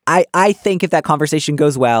 I think if that conversation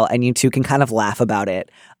goes well and you two can kind of laugh about it,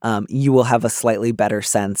 you will have a slightly better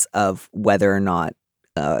sense of whether or not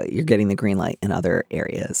you're getting the green light in other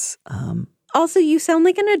areas. Also, you sound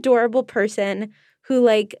like an adorable person who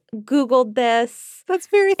like Googled this. That's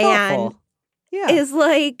very thoughtful. And is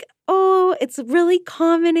like, oh, it's really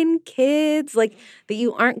common in kids, like that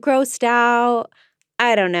you aren't grossed out.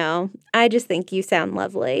 I don't know. I just think you sound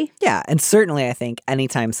lovely. Yeah. And certainly I think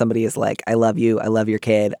anytime somebody is like, I love you, I love your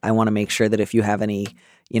kid, I want to make sure that if you have any,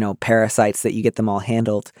 parasites that you get them all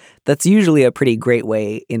handled. That's usually a pretty great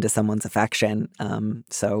way into someone's affection.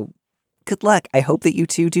 So good luck. I hope that you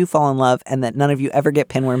two do fall in love and that none of you ever get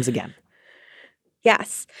pinworms again.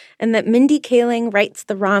 Yes. And that Mindy Kaling writes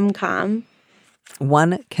the rom-com.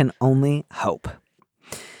 One can only hope.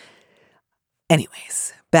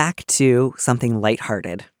 Anyways, back to something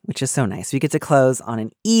lighthearted, which is so nice. We get to close on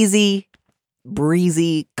an easy,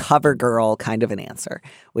 breezy cover girl kind of an answer,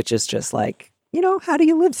 which is just like, how do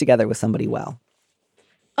you live together with somebody well?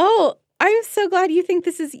 Oh, I'm so glad you think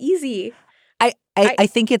this is easy. I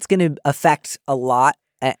think it's going to affect a lot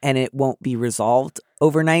and it won't be resolved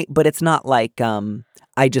overnight, but it's not like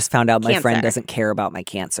I just found out my friend doesn't care about my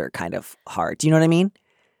cancer kind of hard. Do you know what I mean?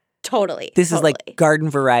 Totally. This is like garden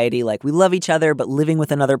variety. Like, we love each other, but living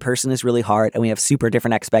with another person is really hard and we have super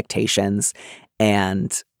different expectations.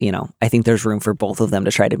 And, I think there's room for both of them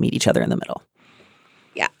to try to meet each other in the middle.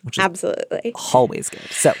 Yeah, absolutely. Always good.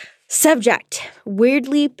 So, subject,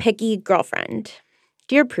 weirdly picky girlfriend.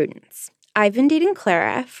 Dear Prudence, I've been dating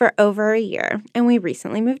Clara for over a year and we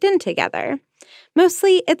recently moved in together.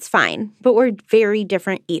 Mostly it's fine, but we're very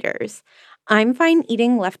different eaters. I'm fine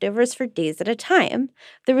eating leftovers for days at a time.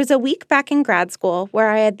 There was a week back in grad school where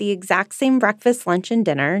I had the exact same breakfast, lunch, and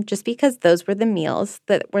dinner just because those were the meals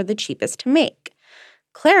that were the cheapest to make.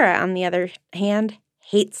 Clara, on the other hand,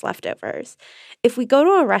 hates leftovers. If we go to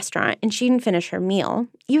a restaurant and she didn't finish her meal,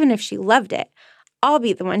 even if she loved it, I'll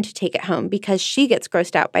be the one to take it home because she gets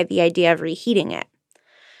grossed out by the idea of reheating it.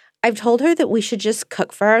 I've told her that we should just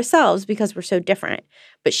cook for ourselves because we're so different,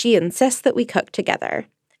 but she insists that we cook together.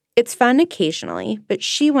 It's fun occasionally, but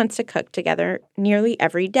she wants to cook together nearly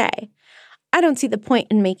every day. I don't see the point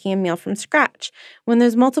in making a meal from scratch when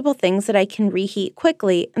there's multiple things that I can reheat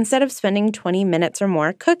quickly instead of spending 20 minutes or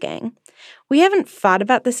more cooking. We haven't fought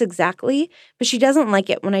about this exactly, but she doesn't like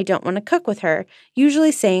it when I don't want to cook with her,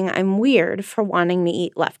 usually saying I'm weird for wanting to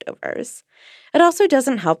eat leftovers. It also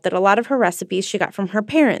doesn't help that a lot of her recipes she got from her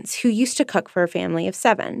parents, who used to cook for a family of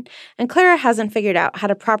 7, and Clara hasn't figured out how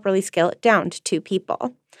to properly scale it down to 2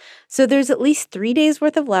 people. So there's at least 3 days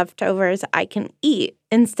worth of leftovers I can eat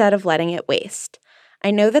instead of letting it waste. I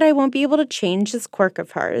know that I won't be able to change this quirk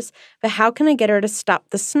of hers, but how can I get her to stop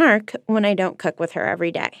the snark when I don't cook with her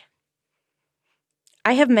every day?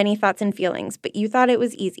 I have many thoughts and feelings, but you thought it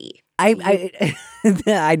was easy. I'm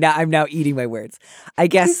now eating my words. I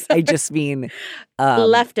guess I just mean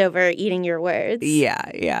leftover eating your words.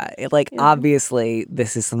 Yeah. Obviously,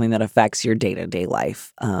 this is something that affects your day-to-day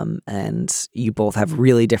life, and you both have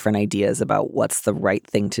really different ideas about what's the right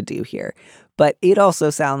thing to do here. But it also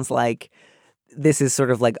sounds like this is sort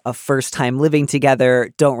of like a first time living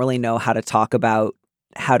together, don't really know how to talk about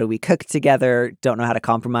how do we cook together, don't know how to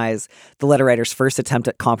compromise. The letter writer's first attempt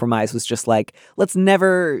at compromise was just like, let's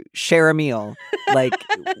never share a meal,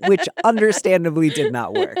 which understandably did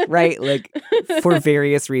not work, right? For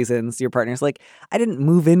various reasons, your partner's like, I didn't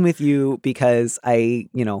move in with you because I,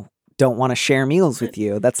 don't want to share meals with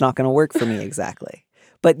you. That's not going to work for me exactly.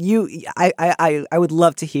 But I would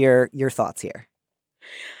love to hear your thoughts here.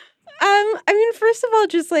 First of all,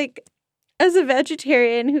 just as a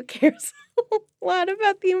vegetarian who cares a lot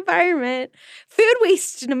about the environment, food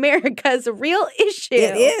waste in America is a real issue.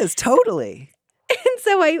 It is, totally. And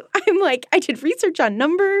so I did research on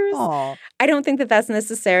numbers. Aww. I don't think that that's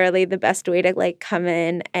necessarily the best way to come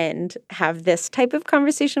in and have this type of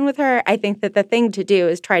conversation with her. I think that the thing to do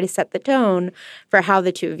is try to set the tone for how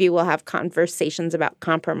the two of you will have conversations about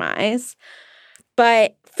compromise.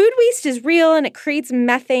 But food waste is real and it creates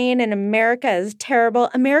methane, and America is terrible.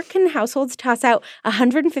 American households toss out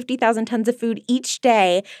 150,000 tons of food each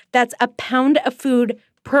day. That's a pound of food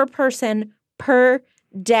per person per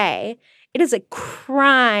day. It is a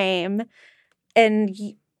crime, and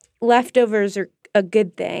leftovers are a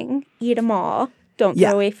good thing. Eat them all. Don't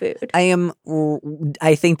throw away food.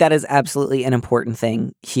 I think that is absolutely an important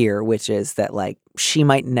thing here, which is that she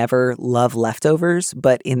might never love leftovers,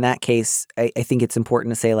 but in that case, I think it's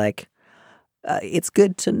important to say it's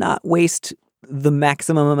good to not waste the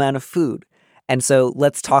maximum amount of food. And so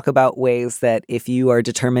let's talk about ways that if you are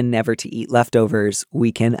determined never to eat leftovers,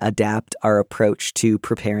 we can adapt our approach to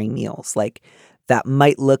preparing meals. That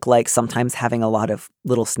might look like sometimes having a lot of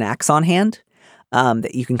little snacks on hand.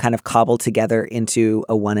 That you can kind of cobble together into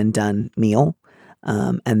a one-and-done meal,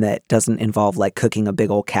 and that doesn't involve cooking a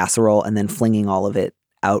big old casserole and then flinging all of it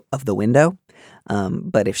out of the window.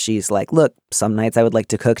 But if she's like, look, some nights I would like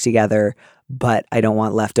to cook together, but I don't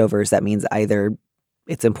want leftovers, that means either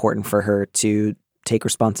it's important for her to take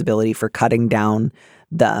responsibility for cutting down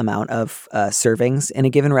the amount of servings in a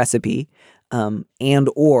given recipe, and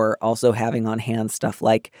or also having on hand stuff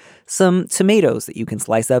like some tomatoes that you can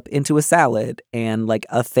slice up into a salad, and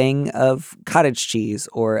a thing of cottage cheese,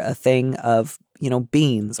 or a thing of,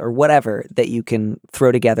 beans, or whatever that you can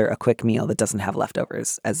throw together a quick meal that doesn't have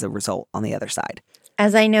leftovers as a result on the other side.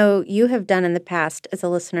 As I know you have done in the past as a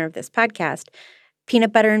listener of this podcast,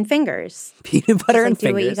 peanut butter and fingers. Peanut butter and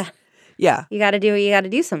fingers. Yeah. You got to do what you got to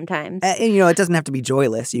do sometimes. And it doesn't have to be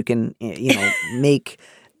joyless. You can, make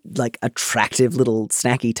attractive little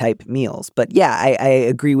snacky type meals. But yeah, I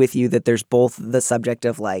agree with you that there's both the subject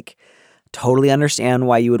of totally understand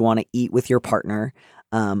why you would want to eat with your partner,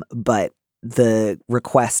 but the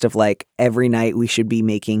request of every night we should be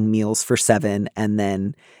making meals for 7, and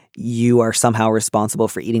then you are somehow responsible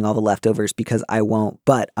for eating all the leftovers because I won't,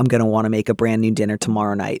 but I'm going to want to make a brand new dinner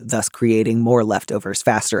tomorrow night, thus creating more leftovers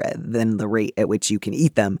faster than the rate at which you can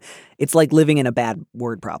eat them. It's like living in a bad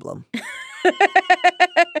word problem.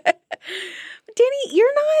 Danny,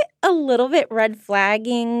 you're not a little bit red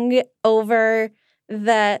flagging over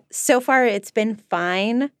the so far it's been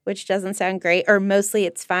fine, which doesn't sound great, or mostly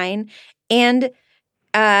it's fine. And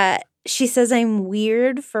she says I'm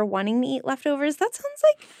weird for wanting to eat leftovers. That sounds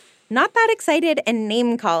like not that excited and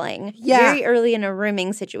name calling. Yeah. Very early in a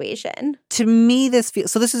rooming situation. To me, this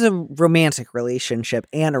feels so. This is a romantic relationship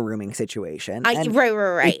and a rooming situation.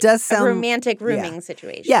 Right. It does sound a romantic rooming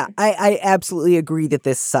situation. Yeah, I absolutely agree that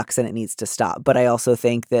this sucks and it needs to stop. But I also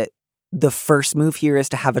think that the first move here is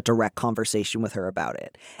to have a direct conversation with her about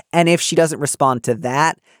it. And if she doesn't respond to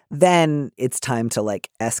that, then it's time to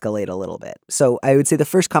escalate a little bit. So I would say the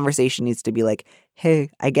first conversation needs to be hey,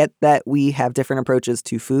 I get that we have different approaches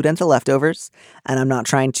to food and to leftovers, and I'm not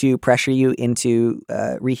trying to pressure you into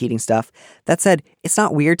reheating stuff. That said, it's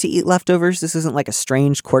not weird to eat leftovers. This isn't a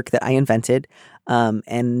strange quirk that I invented.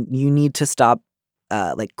 And you need to stop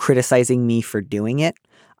criticizing me for doing it.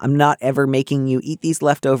 I'm not ever making you eat these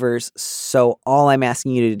leftovers. So all I'm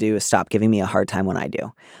asking you to do is stop giving me a hard time when I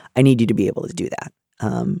do. I need you to be able to do that.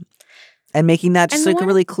 And making that just like a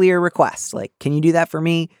really clear request. Like, can you do that for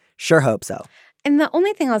me? Sure hope so. And the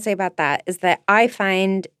only thing I'll say about that is that I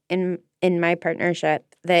find in my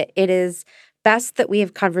partnership that it is best that we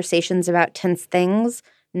have conversations about tense things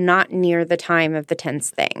not near the time of the tense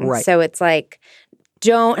thing. Right. So it's like,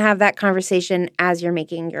 don't have that conversation as you're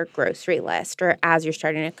making your grocery list or as you're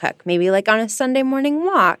starting to cook. Maybe like on a Sunday morning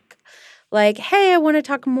walk. Like, hey, I want to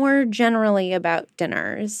talk more generally about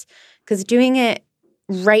dinners. Because doing it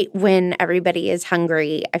right when everybody is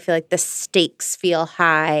hungry, I feel like the stakes feel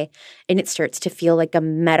high and it starts to feel like a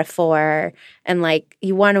metaphor. And like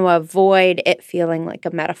you want to avoid it feeling like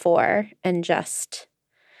a metaphor and just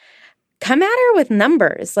come at her with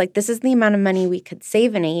numbers. Like, this is the amount of money we could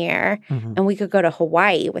save in a year, and we could go to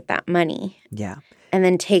Hawaii with that money. Yeah. And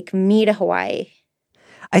then take me to Hawaii.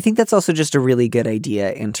 I think that's also just a really good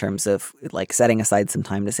idea in terms of like setting aside some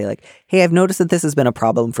time to say like, hey, I've noticed that this has been a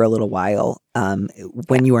problem for a little while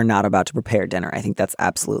when you are not about to prepare dinner. I think that's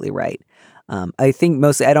absolutely right. I think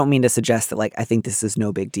mostly, I don't mean to suggest that like, I think this is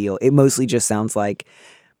no big deal. It mostly just sounds like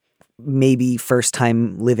maybe first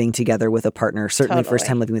time living together with a partner, certainly first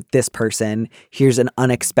time living with this person. Here's an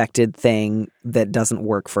unexpected thing that doesn't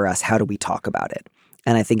work for us. How do we talk about it?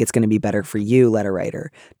 And I think it's going to be better for you, letter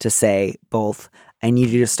writer, to say both, I need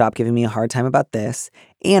you to stop giving me a hard time about this.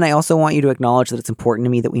 And I also want you to acknowledge that it's important to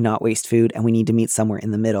me that we not waste food and we need to meet somewhere in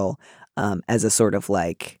the middle as a sort of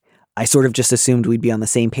like, I sort of just assumed we'd be on the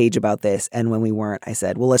same page about this. And when we weren't, I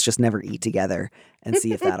said, well, let's just never eat together and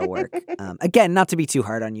see if that'll work. Again, not to be too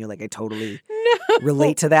hard on you. Like I totally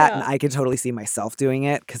relate to that. And I could totally see myself doing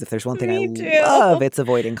it. Because if there's one thing I love, it's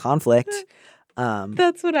avoiding conflict.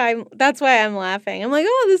 That's why I'm laughing. I'm like,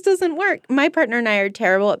 oh, this doesn't work. My partner and I are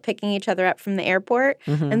terrible at picking each other up from the airport.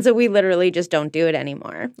 And so we literally just don't do it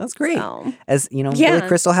anymore. That's great. So, as you know, Billy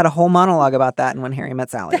Crystal had a whole monologue about that in When Harry Met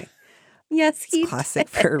Sally. Yes, it's classic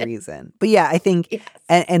for a reason. But yeah, I think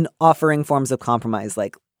and offering forms of compromise,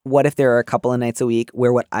 like what if there are a couple of nights a week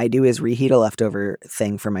where what I do is reheat a leftover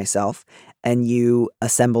thing for myself and you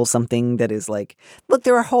assemble something that is like, look,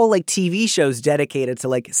 there are whole like TV shows dedicated to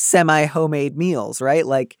like semi-homemade meals, right?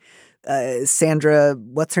 Like Sandra,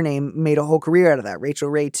 what's her name, made a whole career out of that. Rachel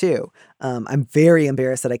Ray too. I'm very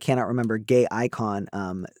embarrassed that I cannot remember gay icon.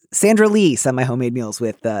 Sandra Lee, semi-homemade meals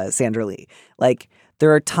with Sandra Lee. Like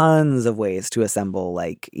there are tons of ways to assemble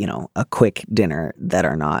like, you know, a quick dinner that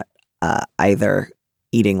are not either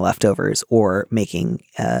eating leftovers or making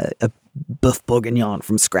a boeuf bourguignon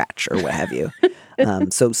from scratch or what have you.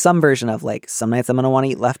 So some version of like, some nights I'm going to want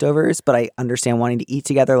to eat leftovers, but I understand wanting to eat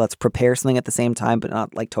together. Let's prepare something at the same time, but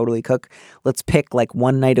not like totally cook. Let's pick like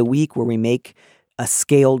one night a week where we make a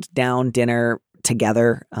scaled down dinner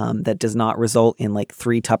together that does not result in like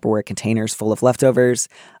 3 Tupperware containers full of leftovers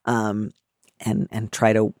and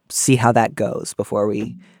try to see how that goes before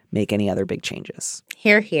we make any other big changes.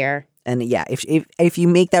 Hear, hear. And yeah, if you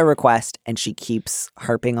make that request and she keeps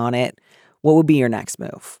harping on it, what would be your next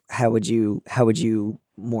move? How would you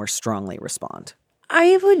more strongly respond?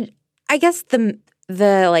 I guess the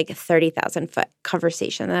like 30,000 foot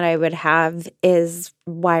conversation that I would have is,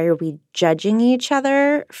 why are we judging each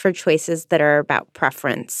other for choices that are about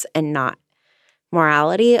preference and not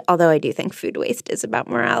morality? Although I do think food waste is about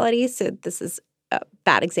morality, so this is a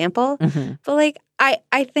bad example. But like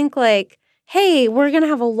I think like, hey, we're going to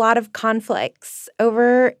have a lot of conflicts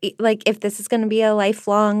over, like, if this is going to be a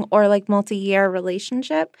lifelong or, like, multi-year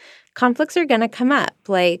relationship, conflicts are going to come up.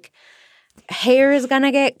 Like, hair is going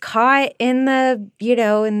to get caught in the, you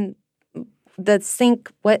know, in the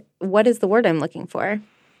sink. What is the word I'm looking for?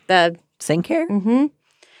 The sink hair? Mm-hmm.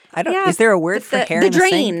 I don't, is there a word for hair in the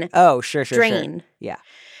drain. Sink? Oh, sure. Drain. Yeah.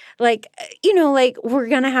 Like, you know, like we're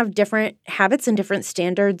going to have different habits and different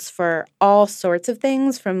standards for all sorts of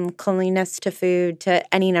things, from cleanliness to food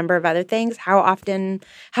to any number of other things, how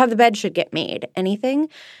the bed should get made, anything.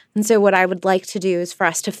 And so what I would like to do is for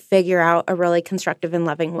us to figure out a really constructive and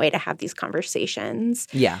loving way to have these conversations.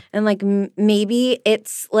 Yeah. And like maybe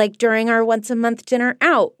it's like during our once a month dinner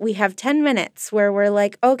out, we have 10 minutes where we're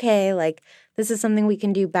like, okay, like this is something we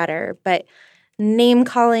can do better. But name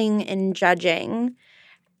calling and judging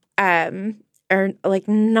are like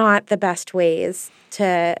not the best ways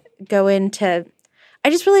to go into.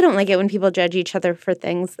 I just really don't like it when people judge each other for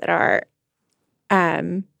things that are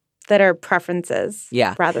preferences,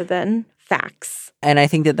 rather than facts. And I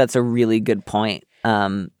think that that's a really good point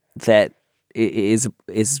that is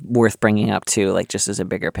worth bringing up too, like just as a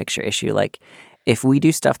bigger picture issue. Like if we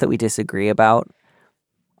do stuff that we disagree about,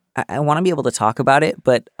 I want to be able to talk about it,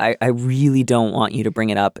 but I really don't want you to bring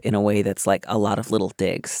it up in a way that's like a lot of little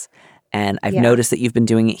digs. And I've noticed that you've been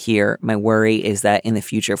doing it here. My worry is that in the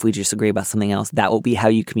future, if we disagree about something else, that will be how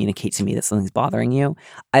you communicate to me that something's bothering you.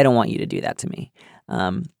 I don't want you to do that to me.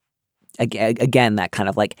 Again, that kind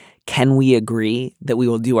of like, can we agree that we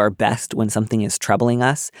will do our best when something is troubling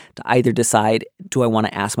us to either decide, do I want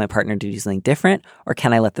to ask my partner to do something different, or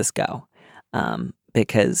can I let this go?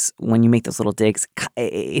 Because when you make those little digs,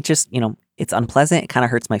 it just, it's unpleasant. It kind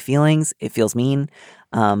of hurts my feelings. It feels mean.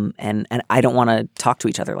 And I don't want to talk to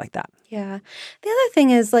each other like that. Yeah. The other thing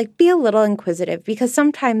is like be a little inquisitive because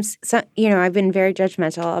sometimes, I've been very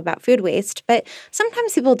judgmental about food waste, but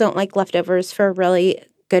sometimes people don't like leftovers for a really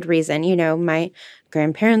good reason. My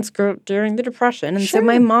grandparents grew up during the Depression. And so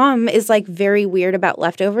my mom is like very weird about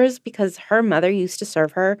leftovers because her mother used to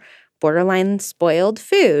serve her borderline spoiled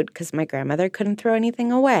food because my grandmother couldn't throw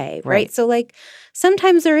anything away, right? So like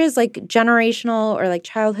sometimes there is like generational or like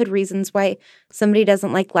childhood reasons why somebody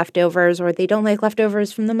doesn't like leftovers or they don't like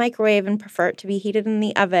leftovers from the microwave and prefer it to be heated in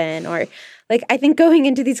the oven, or like I think going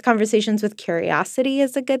into these conversations with curiosity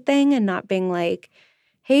is a good thing and not being like,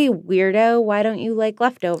 hey, weirdo, why don't you like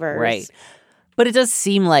leftovers? Right. But it does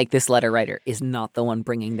seem like this letter writer is not the one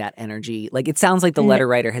bringing that energy. Like, it sounds like the letter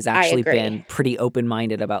writer has actually been pretty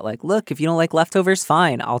open-minded about, like, look, if you don't like leftovers,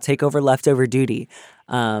 fine. I'll take over leftover duty.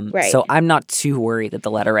 So I'm not too worried that the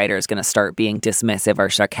letter writer is going to start being dismissive or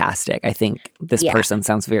sarcastic. I think this person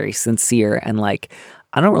sounds very sincere and like,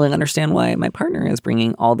 I don't really understand why my partner is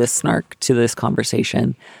bringing all this snark to this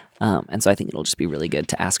conversation. And so I think it'll just be really good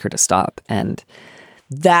to ask her to stop. And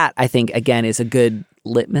that, I think, again, is a good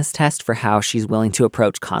litmus test for how she's willing to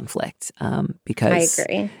approach conflict, because I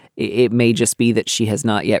agree. It may just be that she has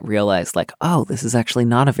not yet realized, like, oh, this is actually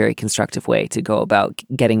not a very constructive way to go about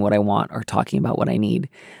getting what I want or talking about what I need.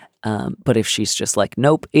 But if she's just like,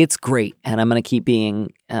 nope, it's great, and I'm going to keep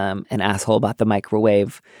being an asshole about the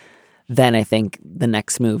microwave, then I think the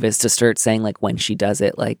next move is to start saying, like, when she does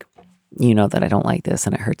it, like, you know that I don't like this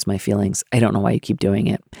and it hurts my feelings. I don't know why you keep doing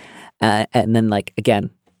it. And then, like, again,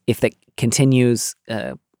 if that continues,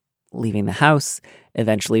 leaving the house,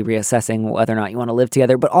 eventually reassessing whether or not you want to live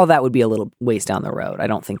together. But all that would be a little ways down the road. I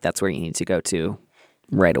don't think that's where you need to go to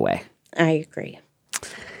right away. I agree.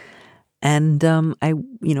 And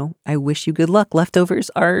I wish you good luck. Leftovers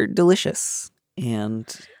are delicious. And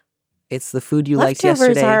it's the food you liked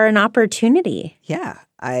yesterday. Leftovers are an opportunity. Yeah.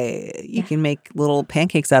 You can make little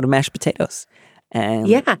pancakes out of mashed potatoes. And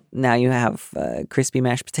now you have crispy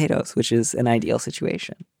mashed potatoes, which is an ideal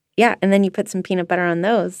situation. Yeah, and then you put some peanut butter on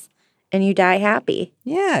those, and you die happy.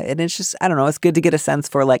 Yeah, and it's just, I don't know, it's good to get a sense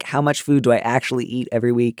for, like, how much food do I actually eat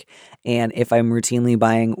every week? And if I'm routinely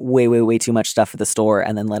buying way, way, way too much stuff at the store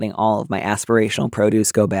and then letting all of my aspirational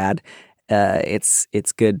produce go bad, it's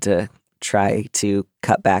good to try to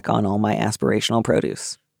cut back on all my aspirational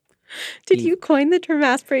produce. Did you coin the term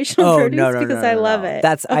aspirational produce? No, because I love it.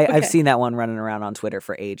 That's I've seen that one running around on Twitter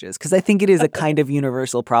for ages because I think it is a kind of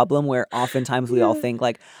universal problem where oftentimes we all think,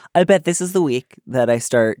 like, I bet this is the week that I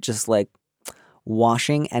start just like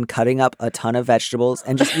washing and cutting up a ton of vegetables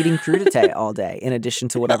and just eating crudité all day in addition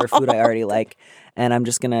to whatever food I already like. And I'm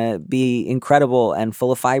just going to be incredible and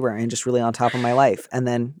full of fiber and just really on top of my life. And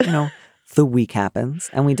then, the week happens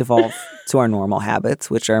and we devolve to our normal habits,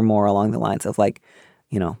 which are more along the lines of like,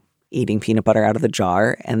 eating peanut butter out of the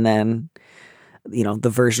jar, and then, the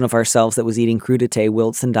version of ourselves that was eating crudité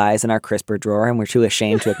wilts and dies in our crisper drawer, and we're too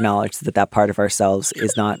ashamed to acknowledge that part of ourselves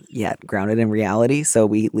is not yet grounded in reality, so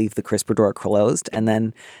we leave the crisper drawer closed, and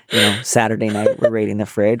then, Saturday night we're raiding the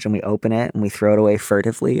fridge, and we open it, and we throw it away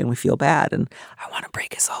furtively, and we feel bad, and I want to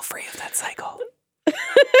break us all free of that cycle.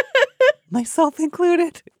 Myself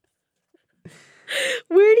included.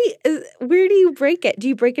 Where do you break it? Do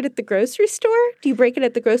you break it at the grocery store? Do you break it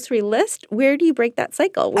at the grocery list? Where do you break that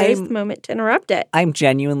cycle? Where's the moment to interrupt it? I'm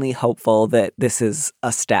genuinely hopeful that this is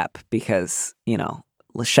a step because,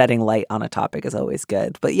 shedding light on a topic is always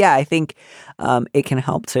good. But yeah, I think it can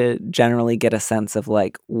help to generally get a sense of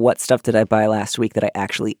like, what stuff did I buy last week that I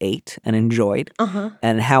actually ate and enjoyed?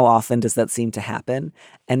 And how often does that seem to happen?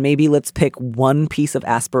 And maybe let's pick one piece of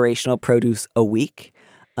aspirational produce a week.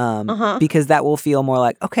 Because that will feel more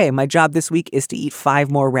like, okay, my job this week is to eat 5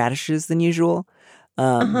 more radishes than usual.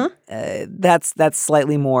 That's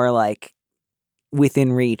slightly more like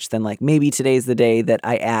within reach than like maybe today's the day that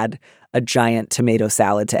I add a giant tomato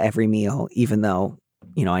salad to every meal, even though,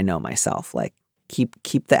 I know myself, like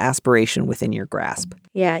Keep the aspiration within your grasp.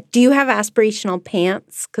 Yeah. Do you have aspirational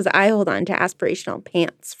pants? Because I hold on to aspirational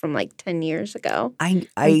pants from like 10 years ago. I'm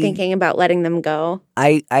thinking about letting them go.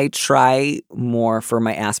 I try more for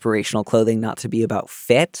my aspirational clothing not to be about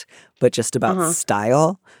fit, but just about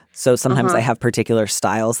style. So sometimes I have particular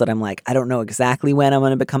styles that I'm like, I don't know exactly when I'm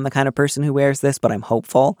going to become the kind of person who wears this, but I'm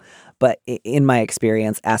hopeful. But in my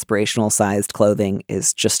experience, aspirational sized clothing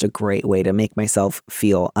is just a great way to make myself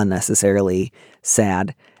feel unnecessarily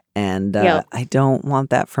sad. And I don't want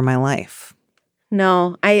that for my life.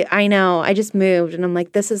 No, I know. I just moved and I'm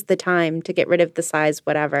like, this is the time to get rid of the size,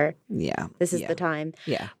 whatever. Yeah. This is the time.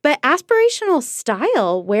 Yeah. But aspirational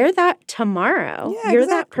style, wear that tomorrow. Yeah, You're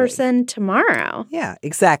that person tomorrow. Yeah,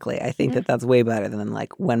 exactly. I think that that's way better than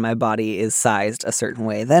like when my body is sized a certain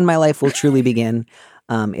way. Then my life will truly begin.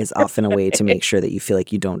 Is often a way to make sure that you feel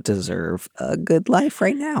like you don't deserve a good life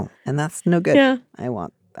right now. And that's no good. Yeah. I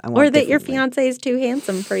want or that your fiance is too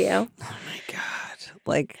handsome for you. Oh my God.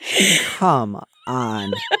 Like, come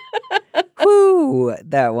on. Whoo.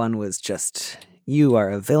 That one was just, you are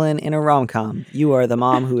a villain in a rom-com. You are the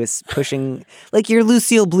mom who is pushing, like you're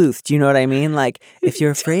Lucille Bluth. Do you know what I mean? Like, if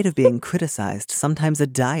you're afraid of being criticized, sometimes a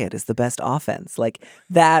diet is the best offense. Like,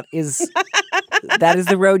 that is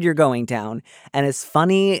the road you're going down. And as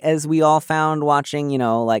funny as we all found watching,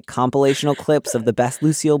 like compilational clips of the best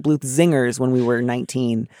Lucille Bluth zingers when we were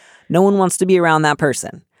 19, no one wants to be around that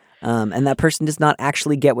person. And that person does not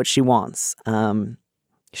actually get what she wants.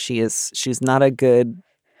 She's not a good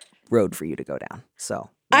road for you to go down. So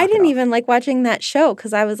I didn't even like watching that show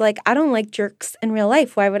because I was like, I don't like jerks in real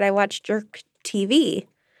life. Why would I watch jerk TV?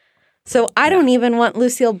 So I don't even want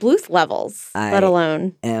Lucille Bluth levels, let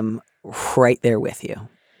alone. I am right there with you.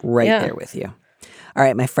 There with you. All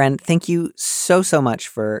right, my friend, thank you so much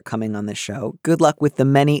for coming on this show. Good luck with the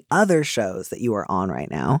many other shows that you are on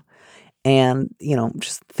right now. And,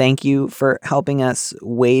 just thank you for helping us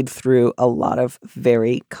wade through a lot of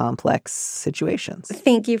very complex situations.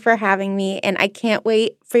 Thank you for having me. And I can't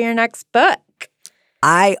wait for your next book.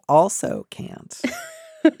 I also can't.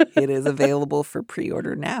 It is available for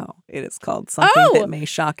pre-order now. It is called Something That May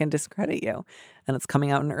Shock and Discredit You. And it's coming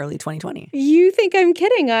out in early 2020. You think I'm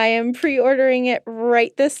kidding? I am pre-ordering it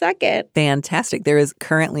right this second. Fantastic. There is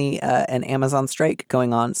currently an Amazon strike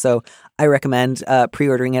going on, so I recommend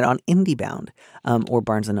pre-ordering it on IndieBound or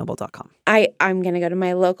BarnesandNoble.com. I'm going to go to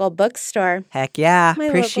my local bookstore. Heck yeah. My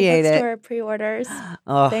Appreciate local it. bookstore pre-orders.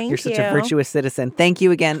 You're such a virtuous citizen. Thank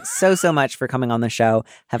you again so much for coming on the show.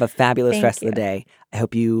 Have a fabulous rest of the day. I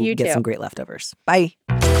hope you get some great leftovers. Bye.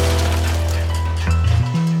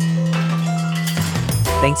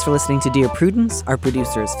 Thanks for listening to Dear Prudence. Our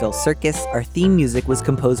producer is Phil Circus. Our theme music was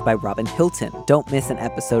composed by Robin Hilton. Don't miss an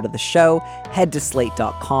episode of the show. Head to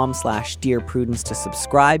slate.com/Dear Prudence to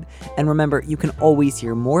subscribe. And remember, you can always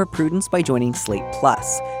hear more Prudence by joining Slate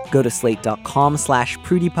Plus. Go to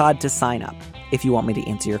slate.com/PrudyPod to sign up. If you want me to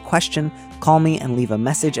answer your question, call me and leave a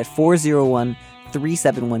message at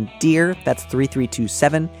 401-371-DEAR. That's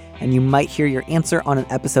 3327. And you might hear your answer on an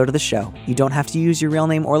episode of the show. You don't have to use your real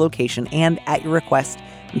name or location, and at your request,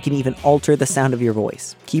 we can even alter the sound of your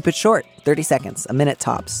voice. Keep it short, 30 seconds, a minute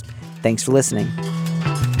tops. Thanks for listening.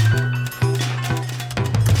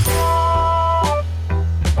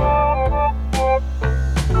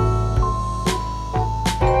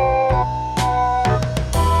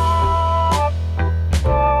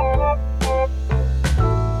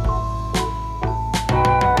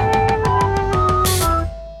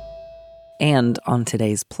 And on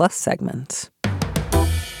today's Plus segment.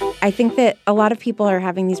 I think that a lot of people are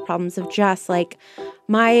having these problems of just like,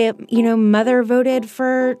 my, mother voted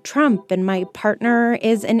for Trump and my partner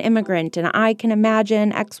is an immigrant and I can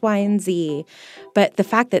imagine X, Y, and Z. But the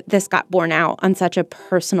fact that this got borne out on such a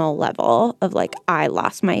personal level of like, I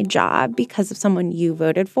lost my job because of someone you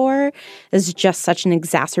voted for is just such an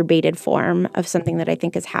exacerbated form of something that I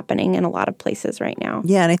think is happening in a lot of places right now.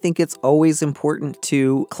 Yeah, and I think it's always important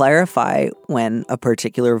to clarify when a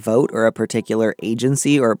particular vote or a particular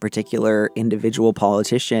agency or a particular individual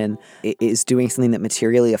politician is doing something that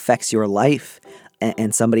materially affects your life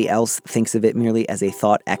and somebody else thinks of it merely as a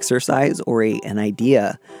thought exercise or an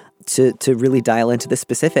idea. To really dial into the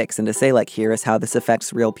specifics and to say, like, here is how this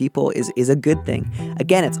affects real people is a good thing.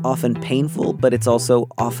 Again, it's often painful, but it's also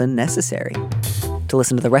often necessary. To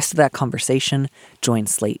listen to the rest of that conversation, join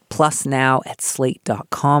Slate Plus now at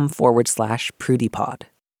slate.com/PrudyPod.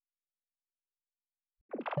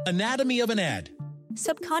 Anatomy of an ad.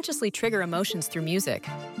 Subconsciously trigger emotions through music.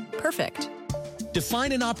 Perfect.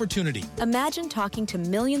 Define an opportunity. Imagine talking to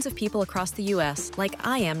millions of people across the U.S. like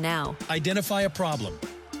I am now. Identify a problem.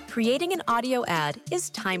 Creating an audio ad is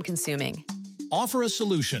time-consuming. offer a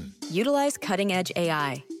solution. Utilize cutting-edge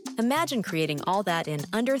AI. Imagine creating all that in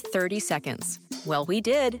under 30 seconds. Well, we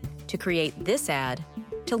did to create this ad.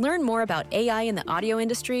 To learn more about AI in the audio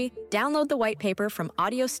industry, download the white paper from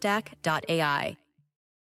audiostack.ai.